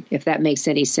healing, if that makes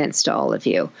any sense to all of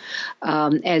you.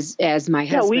 As my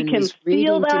husband was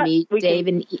reading to me,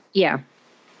 Dave,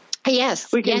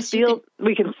 yes, we can feel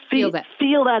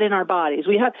that in our bodies.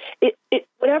 We have it.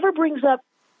 Whatever brings up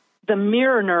the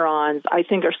mirror neurons, I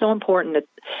think, are so important.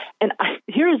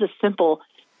 Here is a simple.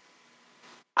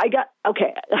 This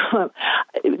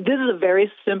is a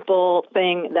very simple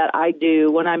thing that I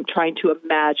do when I'm trying to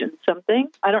imagine something.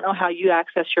 I don't know how you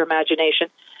access your imagination.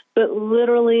 But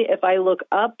literally, if I look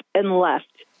up and left,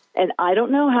 and I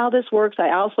don't know how this works,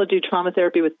 I also do trauma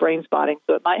therapy with brain spotting,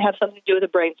 so it might have something to do with a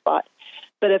brain spot.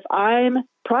 But if I'm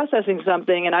processing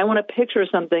something and I want to picture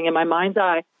something in my mind's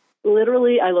eye,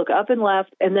 literally I look up and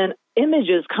left, and then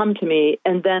images come to me,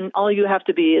 and then all you have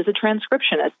to be is a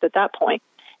transcriptionist at that point,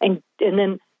 and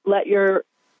then let your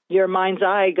mind's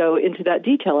eye go into that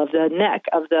detail of the neck,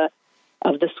 of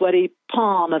the sweaty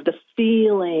palm, of the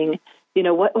feeling. You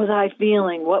know, what was I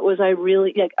feeling? What was I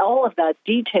really, like, all of that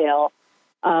detail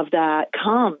of that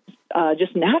comes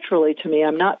just naturally to me.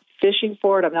 I'm not fishing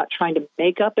for it. I'm not trying to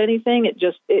make up anything.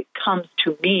 It comes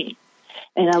to me.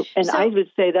 And I would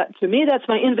say that, to me, that's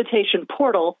my invitation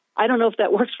portal. I don't know if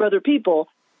that works for other people,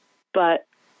 but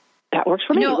that works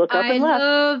for me. Look up and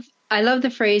left. I love the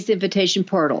phrase invitation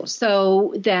portal.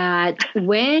 So that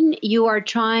when you are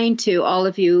trying to, all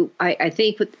of you, I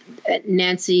think with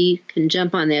Nancy can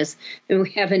jump on this, and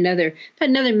we have another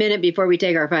minute before we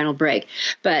take our final break.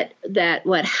 But that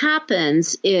what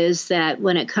happens is that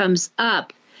when it comes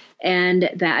up, and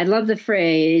that I love the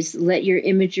phrase, let your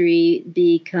imagery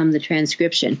become the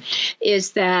transcription,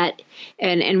 is that,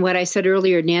 and what I said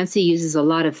earlier, Nancy uses a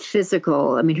lot of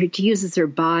physical, I mean, she uses her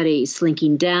body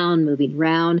slinking down, moving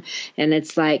around, and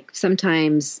it's like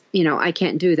sometimes, I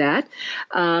can't do that.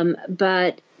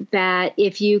 But that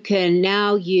if you can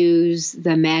now use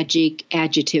the magic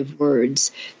adjective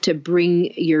words to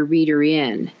bring your reader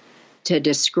in, to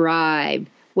describe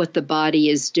what the body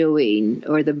is doing,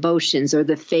 or the motions, or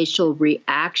the facial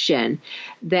reaction,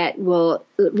 that will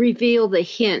reveal the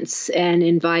hints and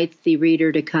invite the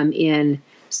reader to come in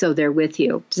so they're with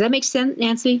you. Does that make sense,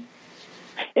 Nancy?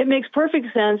 It makes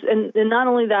perfect sense. And not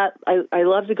only that, I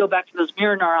love to go back to those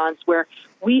mirror neurons where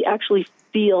we actually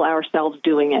feel ourselves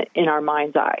doing it in our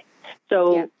mind's eye.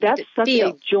 So that's such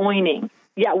a joining.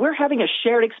 Yeah, we're having a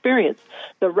shared experience,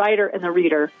 the writer and the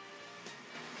reader.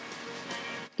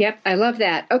 Yep, I love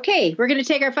that. Okay, we're going to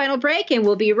take our final break, and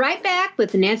we'll be right back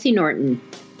with Nancy Norton.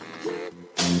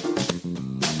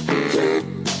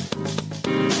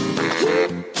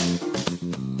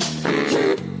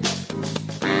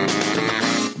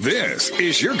 This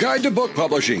is your guide to book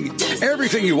publishing.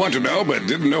 Everything you want to know but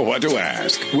didn't know what to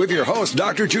ask. With your host,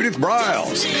 Dr. Judith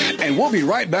Briles. And we'll be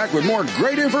right back with more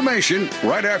great information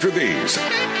right after these.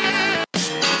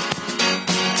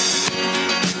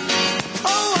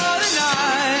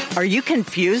 Are you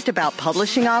confused about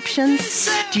publishing options?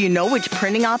 Do you know which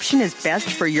printing option is best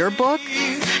for your book?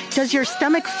 Does your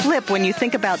stomach flip when you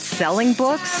think about selling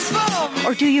books?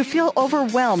 Or do you feel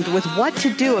overwhelmed with what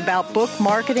to do about book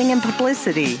marketing and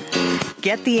publicity?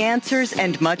 Get the answers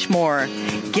and much more.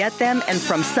 Get them and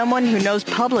from someone who knows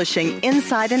publishing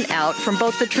inside and out, from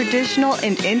both the traditional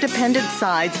and independent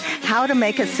sides, how to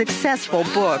make a successful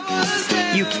book.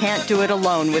 You can't do it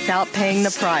alone without paying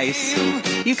the price.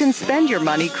 You can spend your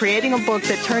money creating a book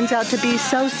that turns out to be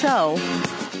so-so,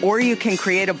 or you can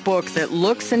create a book that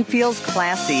looks and feels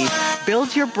classy,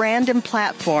 builds your brand and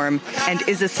platform, and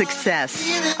is a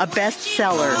success, a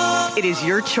bestseller. It is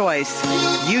your choice.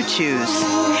 You choose.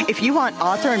 If you want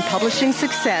author and publishing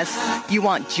success, you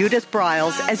want Judith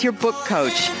Briles as your book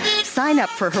coach. Sign up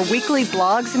for her weekly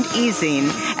blogs and e-zine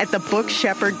at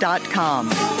thebookshepherd.com.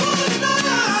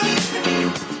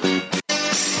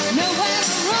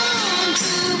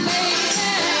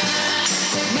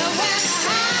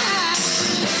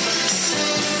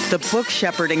 The book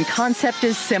shepherding concept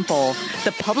is simple.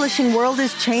 The publishing world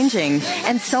is changing,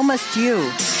 and so must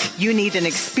you. You need an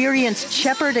experienced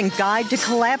shepherd and guide to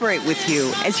collaborate with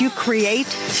you as you create,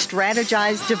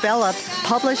 strategize, develop,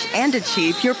 publish, and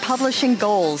achieve your publishing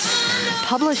goals.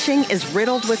 Publishing is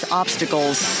riddled with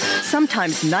obstacles,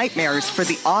 sometimes nightmares for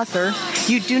the author.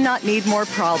 You do not need more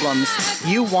problems.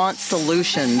 You want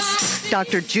solutions.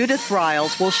 Dr. Judith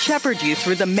Briles will shepherd you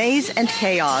through the maze and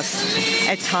chaos.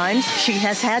 At times, she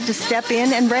has had to step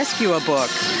in and rescue a book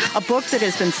that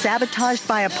has been sabotaged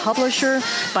by a publisher,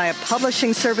 by a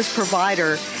publishing service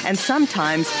provider, and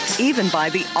sometimes even by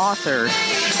the author.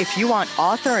 If you want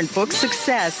author and book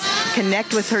success,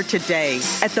 connect with her today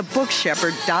at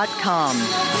thebookshepherd.com.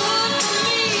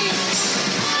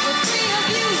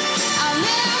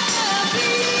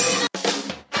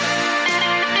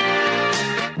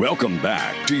 Welcome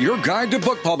back to your guide to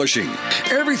book publishing.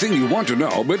 Everything you want to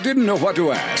know but didn't know what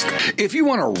to ask. If you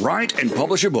want to write and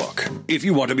publish a book, if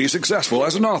you want to be successful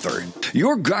as an author,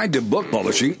 your guide to book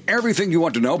publishing, everything you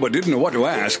want to know but didn't know what to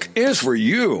ask, is for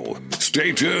you.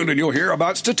 Stay tuned and you'll hear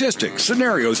about statistics,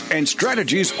 scenarios, and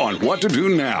strategies on what to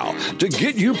do now to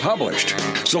get you published.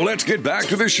 So let's get back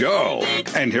to the show.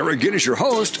 And here again is your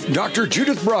host, Dr.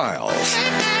 Judith Briles.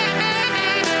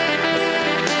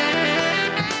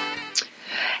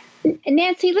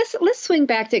 Nancy, let's swing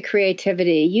back to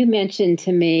creativity. You mentioned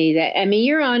to me that,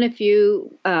 you're on a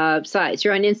few sites.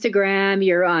 You're on Instagram.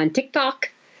 You're on TikTok.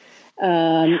 I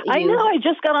know. I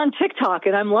just got on TikTok,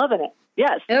 and I'm loving it.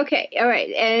 Yes. Okay. All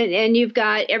right. And you've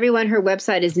got everyone. Her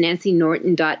website is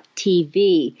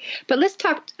nancynorton.tv. But let's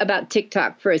talk about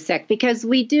TikTok for a sec, because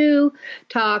we do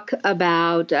talk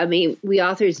about, we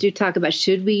authors do talk about,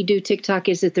 should we do TikTok?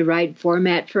 Is it the right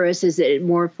format for us? Is it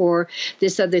more for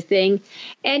this other thing?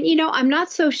 And, I'm not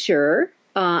so sure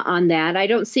on that. I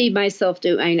don't see myself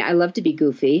doing, I love to be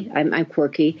goofy. I'm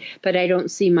quirky, but I don't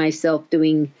see myself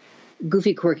doing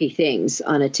goofy, quirky things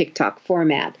on a TikTok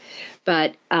format.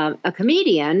 But a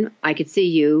comedian, I could see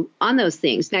you on those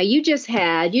things. Now, you just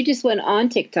went on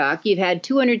TikTok. You've had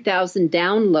 200,000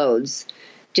 downloads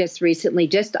just recently,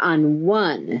 just on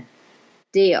one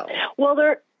deal. Well,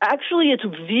 it's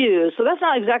views. So that's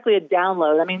not exactly a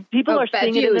download. People are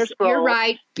seeing it in their scroll. You're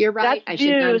right. That's I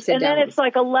should not have said downloads. Then it's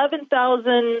like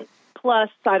 11,000 plus,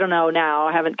 I don't know now.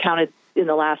 I haven't counted in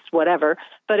the last whatever,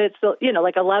 but it's,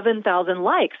 like 11,000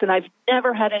 likes. And I've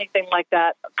never had anything like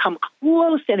that come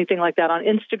close to anything like that on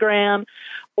Instagram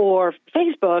or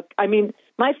Facebook.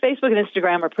 My Facebook and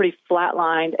Instagram are pretty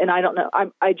flatlined, and I don't know.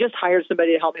 I just hired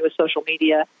somebody to help me with social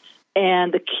media.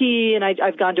 And the key, and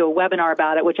I've gone to a webinar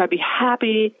about it, which I'd be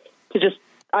happy to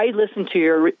I listened to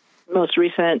your most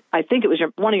recent, I think it was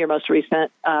one of your most recent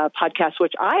podcasts,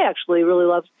 which I actually really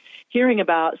love hearing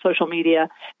about social media.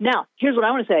 Now, here's what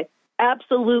I want to say.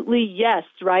 Absolutely, yes,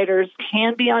 writers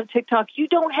can be on TikTok. You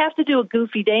don't have to do a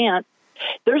goofy dance.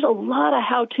 There's a lot of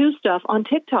how-to stuff on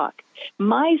TikTok.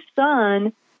 My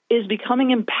son is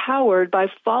becoming empowered by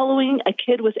following a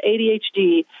kid with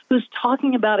ADHD who's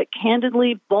talking about it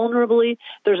candidly, vulnerably.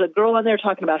 There's a girl on there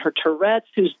talking about her Tourette's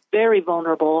who's very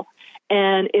vulnerable.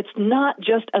 And it's not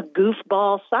just a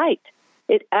goofball site.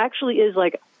 It actually is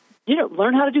like,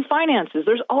 learn how to do finances.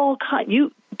 There's all kinds.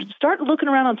 You start looking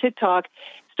around on TikTok,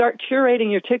 start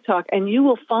curating your TikTok, and you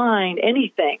will find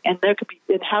anything. And there could be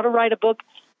how to write a book,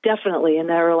 definitely. And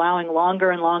they're allowing longer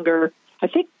and longer. I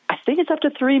think it's up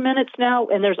to 3 minutes now.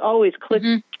 And there's always click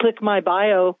my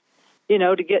bio,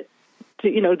 to get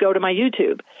to go to my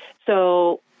YouTube.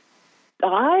 So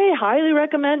I highly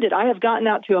recommend it. I have gotten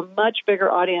out to a much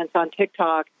bigger audience on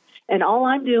TikTok, and all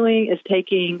I'm doing is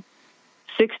taking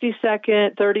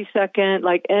 60-second, 30-second,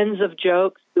 like ends of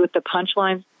jokes with the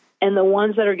punchlines. And the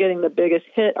ones that are getting the biggest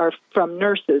hit are from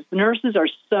nurses. Nurses are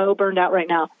so burned out right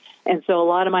now. And so a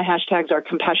lot of my hashtags are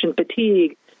compassion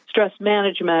fatigue, stress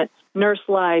management, nurse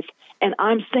life. And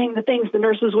I'm saying the things the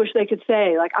nurses wish they could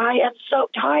say. Like, I am so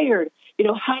tired.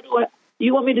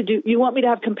 You want me to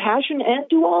have compassion and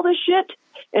do all this shit?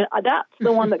 And that's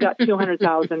the one that got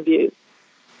 200,000 views.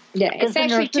 Yeah, it's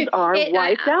actually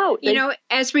wiped out.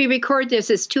 As we record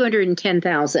this, it's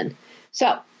 210,000.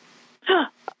 So.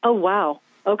 Oh, wow.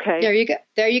 Okay. There you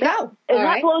go. And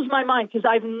that blows my mind, because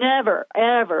I've never,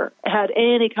 ever had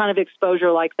any kind of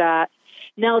exposure like that.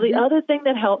 Now, the other thing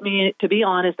that helped me, to be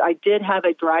honest, I did have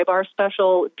a Dry Bar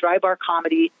special. Dry Bar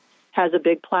Comedy has a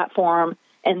big platform,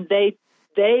 and they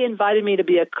invited me to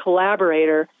be a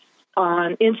collaborator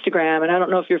on Instagram. And I don't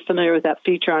know if you're familiar with that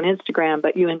feature on Instagram,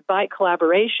 but you invite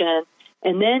collaboration,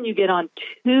 and then you get on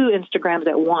 2 Instagrams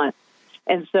at once.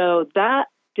 And so that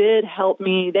did help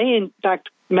me. They, in fact,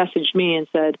 messaged me and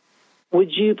said,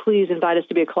 would you please invite us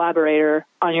to be a collaborator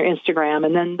on your Instagram?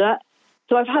 And then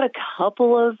so I've had a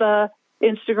couple of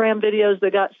Instagram videos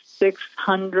that got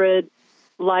 600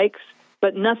 likes,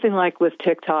 but nothing like with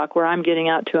TikTok, where I'm getting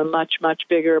out to a much, much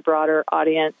bigger, broader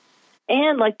audience.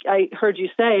 And like I heard you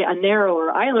say, a narrower.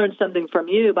 I learned something from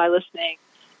you by listening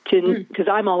to, because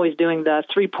I'm always doing the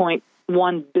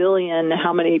 3.1 billion,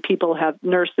 how many people have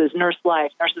nurses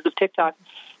of TikTok,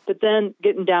 but then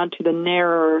getting down to the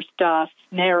narrower.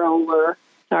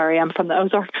 Sorry, I'm from the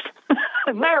Ozarks.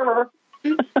 Narrower.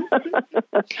 The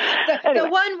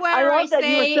one where I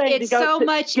say it's so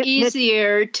much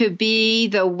easier to be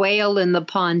the whale in the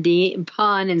pond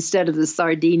instead of the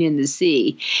sardine in the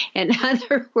sea. In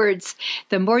other words,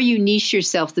 the more you niche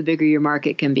yourself, the bigger your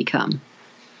market can become.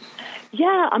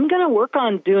 Yeah, I'm going to work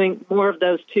on doing more of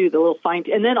those too, the little fine.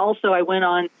 And then also I went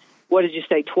on, what did you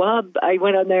say, TWUB? I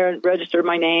went on there and registered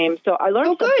my name. So I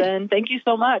learned something. Thank you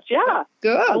so much. Yeah.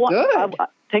 Good.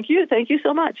 Thank you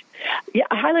so much. Yeah,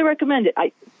 I highly recommend it.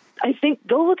 I think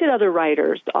go look at other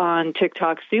writers on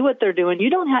TikTok, see what they're doing.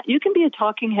 You can be a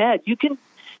talking head.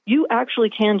 You actually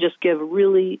can just give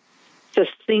really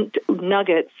succinct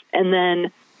nuggets and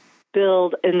then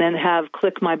build and then have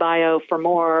click my bio for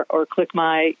more or click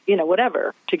my,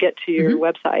 whatever to get to your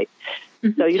website.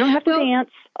 So you don't have to dance.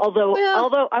 Although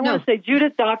I want to say,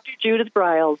 Dr. Judith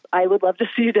Briles, I would love to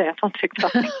see you dance on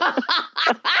TikTok.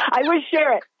 I would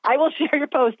share it. I will share your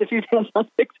post if you dance on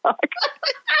TikTok.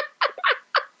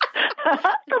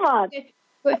 Come on.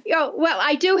 Well,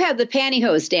 I do have the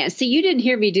pantyhose dance. See, you didn't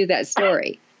hear me do that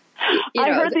story.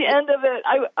 I heard the end of it.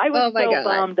 I was so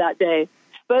bummed that day.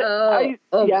 But my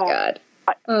God.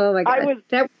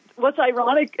 What's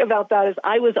ironic about that is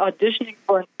I was auditioning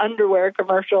for an underwear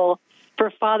commercial for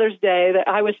Father's Day that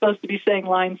I was supposed to be saying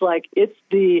lines like, it's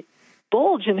the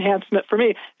bulge enhancement for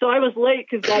me. So I was late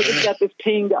because I just got this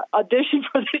pinged audition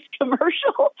for this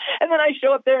commercial. And then I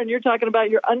show up there and you're talking about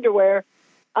your underwear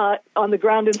on the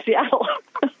ground in Seattle.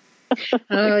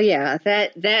 Oh, yeah,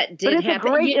 that did happen. But it's a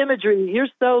great imagery. You're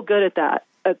so good at that,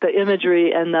 at the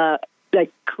imagery and the,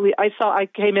 like, I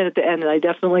came in at the end and I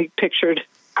definitely pictured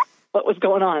what was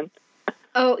going on.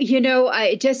 Oh,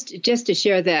 I just to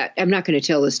share that, I'm not going to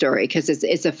tell the story because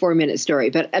it's a 4-minute story,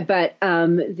 but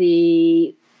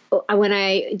when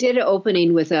I did an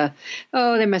opening with there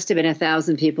must have been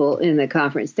 1,000 people in the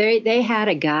conference. They had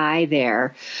a guy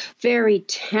there, very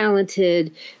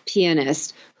talented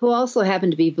pianist who also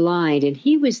happened to be blind, and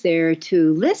he was there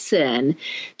to listen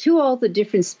to all the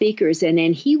different speakers, and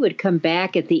then he would come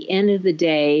back at the end of the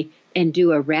day and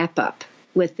do a wrap up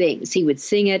with things. He would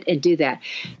sing it and do that.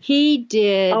 He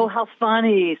did. Oh, how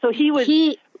funny! So he would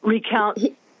recount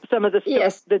some of the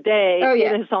the day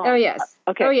in his song. Oh yes.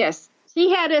 Okay. Oh yes.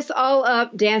 He had us all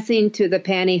up dancing to the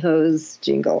pantyhose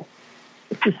jingle.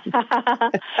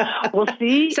 Well,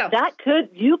 see,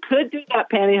 you could do that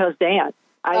pantyhose dance.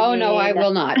 No, I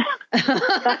will not. Come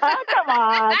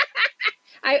on.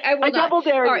 I will not. Double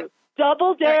dare you. Right.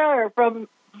 Double dare from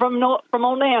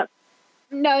old Nance.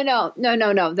 No.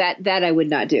 That I would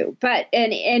not do. But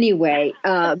anyway,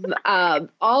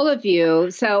 all of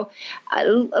you. So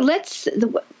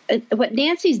what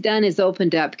Nancy's done is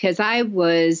opened up because I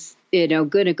was,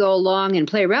 going to go along and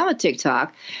play around with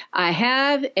TikTok. I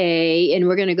have and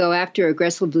we're going to go after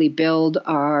aggressively build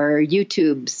our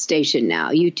YouTube station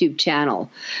now, YouTube channel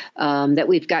that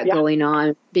we've got going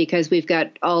on because we've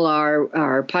got all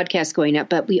our podcasts going up.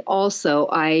 But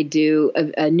I do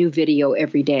a new video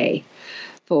every day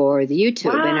for the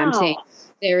YouTube. Wow. And I'm saying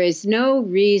there is no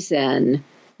reason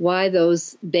why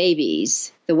those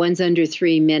babies, the ones under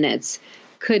 3 minutes,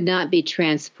 could not be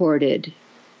transported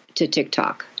to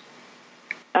TikTok.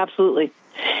 Absolutely.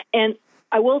 And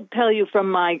I will tell you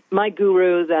from my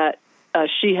guru that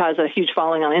she has a huge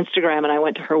following on Instagram, and I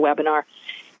went to her webinar.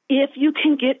 If you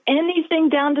can get anything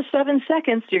down to 7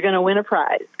 seconds, you're going to win a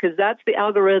prize because that's the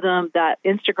algorithm that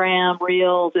Instagram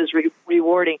Reels is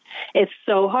rewarding. It's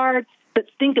so hard. But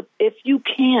think of if you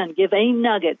can give a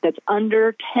nugget that's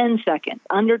under 10 seconds,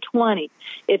 under 20.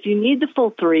 If you need the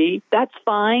full 3, that's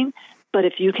fine. But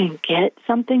if you can get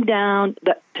something down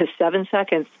to 7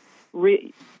 seconds,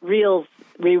 Reels,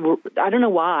 I don't know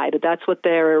why, but that's what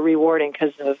they're rewarding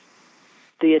because of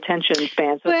the attention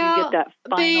span. So if you get that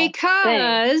final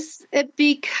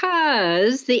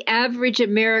because the average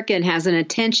American has an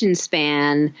attention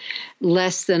span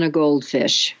less than a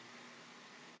goldfish.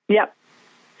 Yep.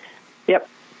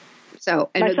 So,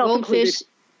 and a goldfish,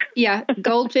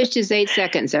 goldfish is 8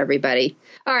 seconds, everybody.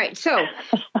 All right, so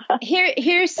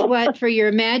here's what, for your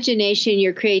imagination,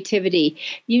 your creativity,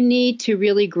 you need to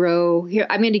really grow. Here,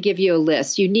 I'm going to give you a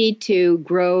list. You need to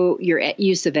grow your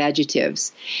use of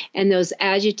adjectives. And those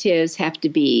adjectives have to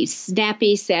be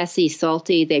snappy, sassy,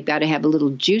 salty. They've got to have a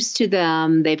little juice to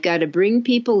them. They've got to bring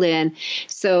people in.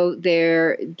 So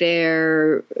they're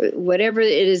whatever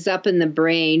it is up in the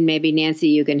brain, maybe Nancy,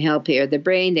 you can help here, the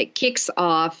brain that kicks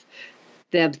off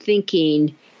the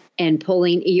thinking and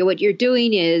pulling. What you're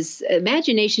doing is,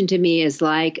 imagination to me is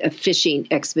like a fishing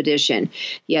expedition.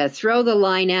 You throw the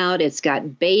line out, it's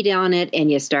got bait on it, and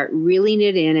you start reeling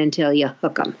it in until you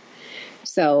hook them.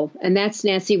 So, and that's,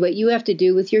 Nancy, what you have to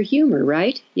do with your humor,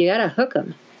 right? You got to hook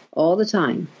them all the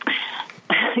time.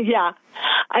 Yeah.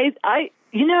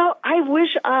 I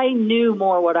wish I knew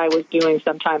more what I was doing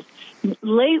sometimes.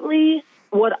 Lately,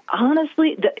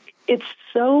 it's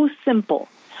so simple.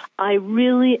 I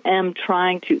really am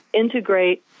trying to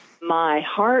integrate my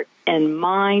heart and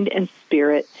mind and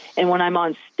spirit. And when I'm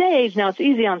on stage, now it's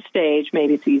easy on stage,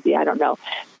 maybe it's easy, I don't know.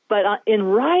 But in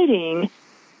writing,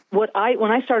 when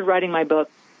I started writing my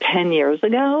book 10 years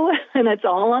ago, and it's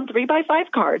all on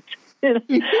 3x5 cards.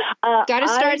 Got to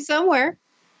start somewhere.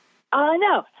 I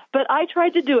know. But I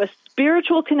tried to do a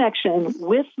spiritual connection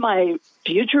with my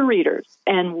future readers.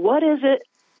 And what is it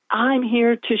I'm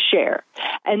here to share?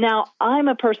 And now I'm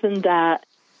a person that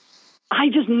I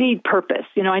just need purpose.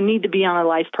 I need to be on a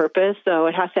life purpose, so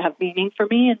it has to have meaning for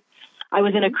me. And I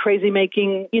was in a crazy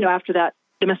making, after that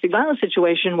domestic violence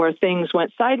situation where things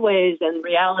went sideways and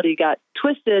reality got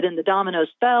twisted and the dominoes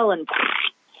fell. And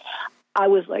I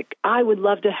was like, I would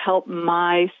love to help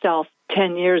myself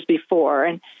 10 years before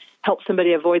and help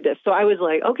somebody avoid this. So I was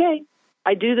like, okay,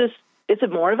 I do this. It's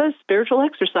more of a spiritual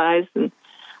exercise. And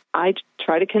I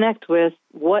try to connect with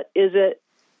what is it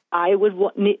I would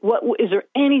need. What is there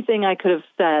anything I could have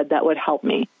said that would help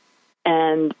me?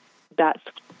 And that's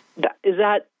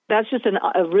just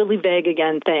a really vague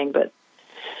thing, but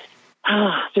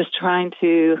just trying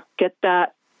to get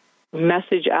that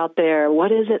message out there.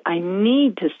 What is it I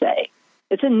need to say?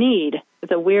 It's a need.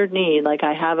 It's a weird need. Like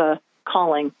I have a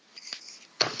calling.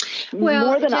 Well,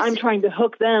 more than I'm trying to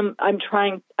hook them,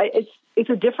 it's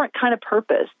a different kind of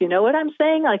purpose. You know what I'm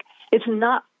saying? Like, it's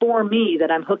not for me that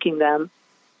I'm hooking them.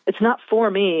 It's not for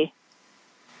me.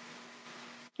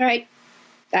 All right.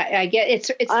 I get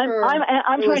it's I'm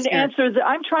trying to answer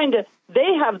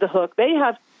they have the hook. They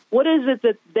have, what is it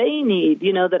that they need,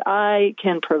 that I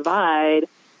can provide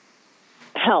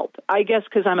help? I guess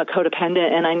because I'm a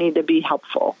codependent and I need to be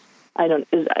helpful.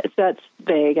 That's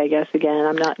vague, I guess. Again,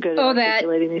 I'm not good at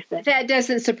articulating these things. That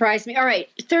doesn't surprise me. All right,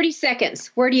 30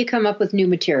 seconds. Where do you come up with new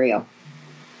material?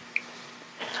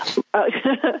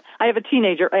 I have a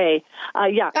teenager, I'm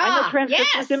a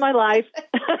transcriptionist in my life.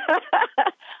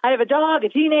 I have a dog, a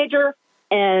teenager,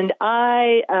 and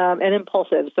I am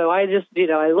impulsive. So I just,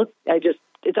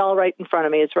 it's all right in front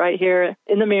of me. It's right here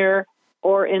in the mirror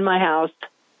or in my house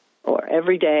or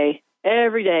every day,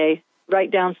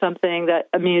 write down something that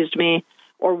amused me,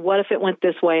 or what if it went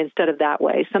this way instead of that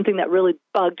way, something that really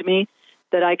bugged me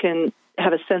that I can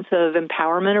have a sense of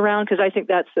empowerment around, because I think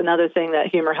that's another thing that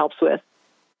humor helps with.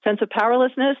 Sense of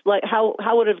powerlessness, like how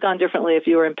would it have gone differently if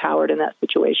you were empowered in that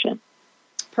situation?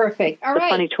 Perfect. All right.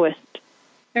 Funny twist.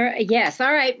 Yes.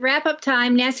 All right. Wrap up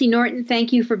time. Nancy Norton,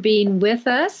 thank you for being with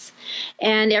us.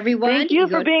 And everyone. Thank you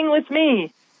for being with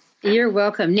me. You're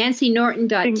welcome.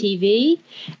 NancyNorton.tv.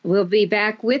 We'll be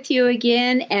back with you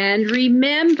again. And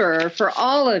remember, for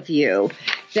all of you,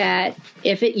 that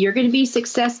if you're going to be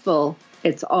successful,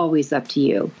 it's always up to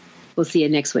you. We'll see you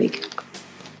next week.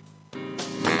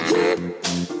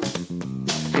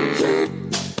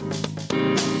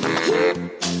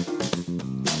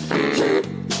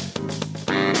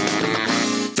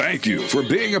 Thank you for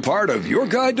being a part of Your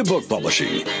Guide to Book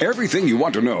Publishing. Everything you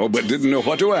want to know but didn't know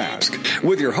what to ask.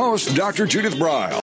 With your host, Dr. Judith Briles.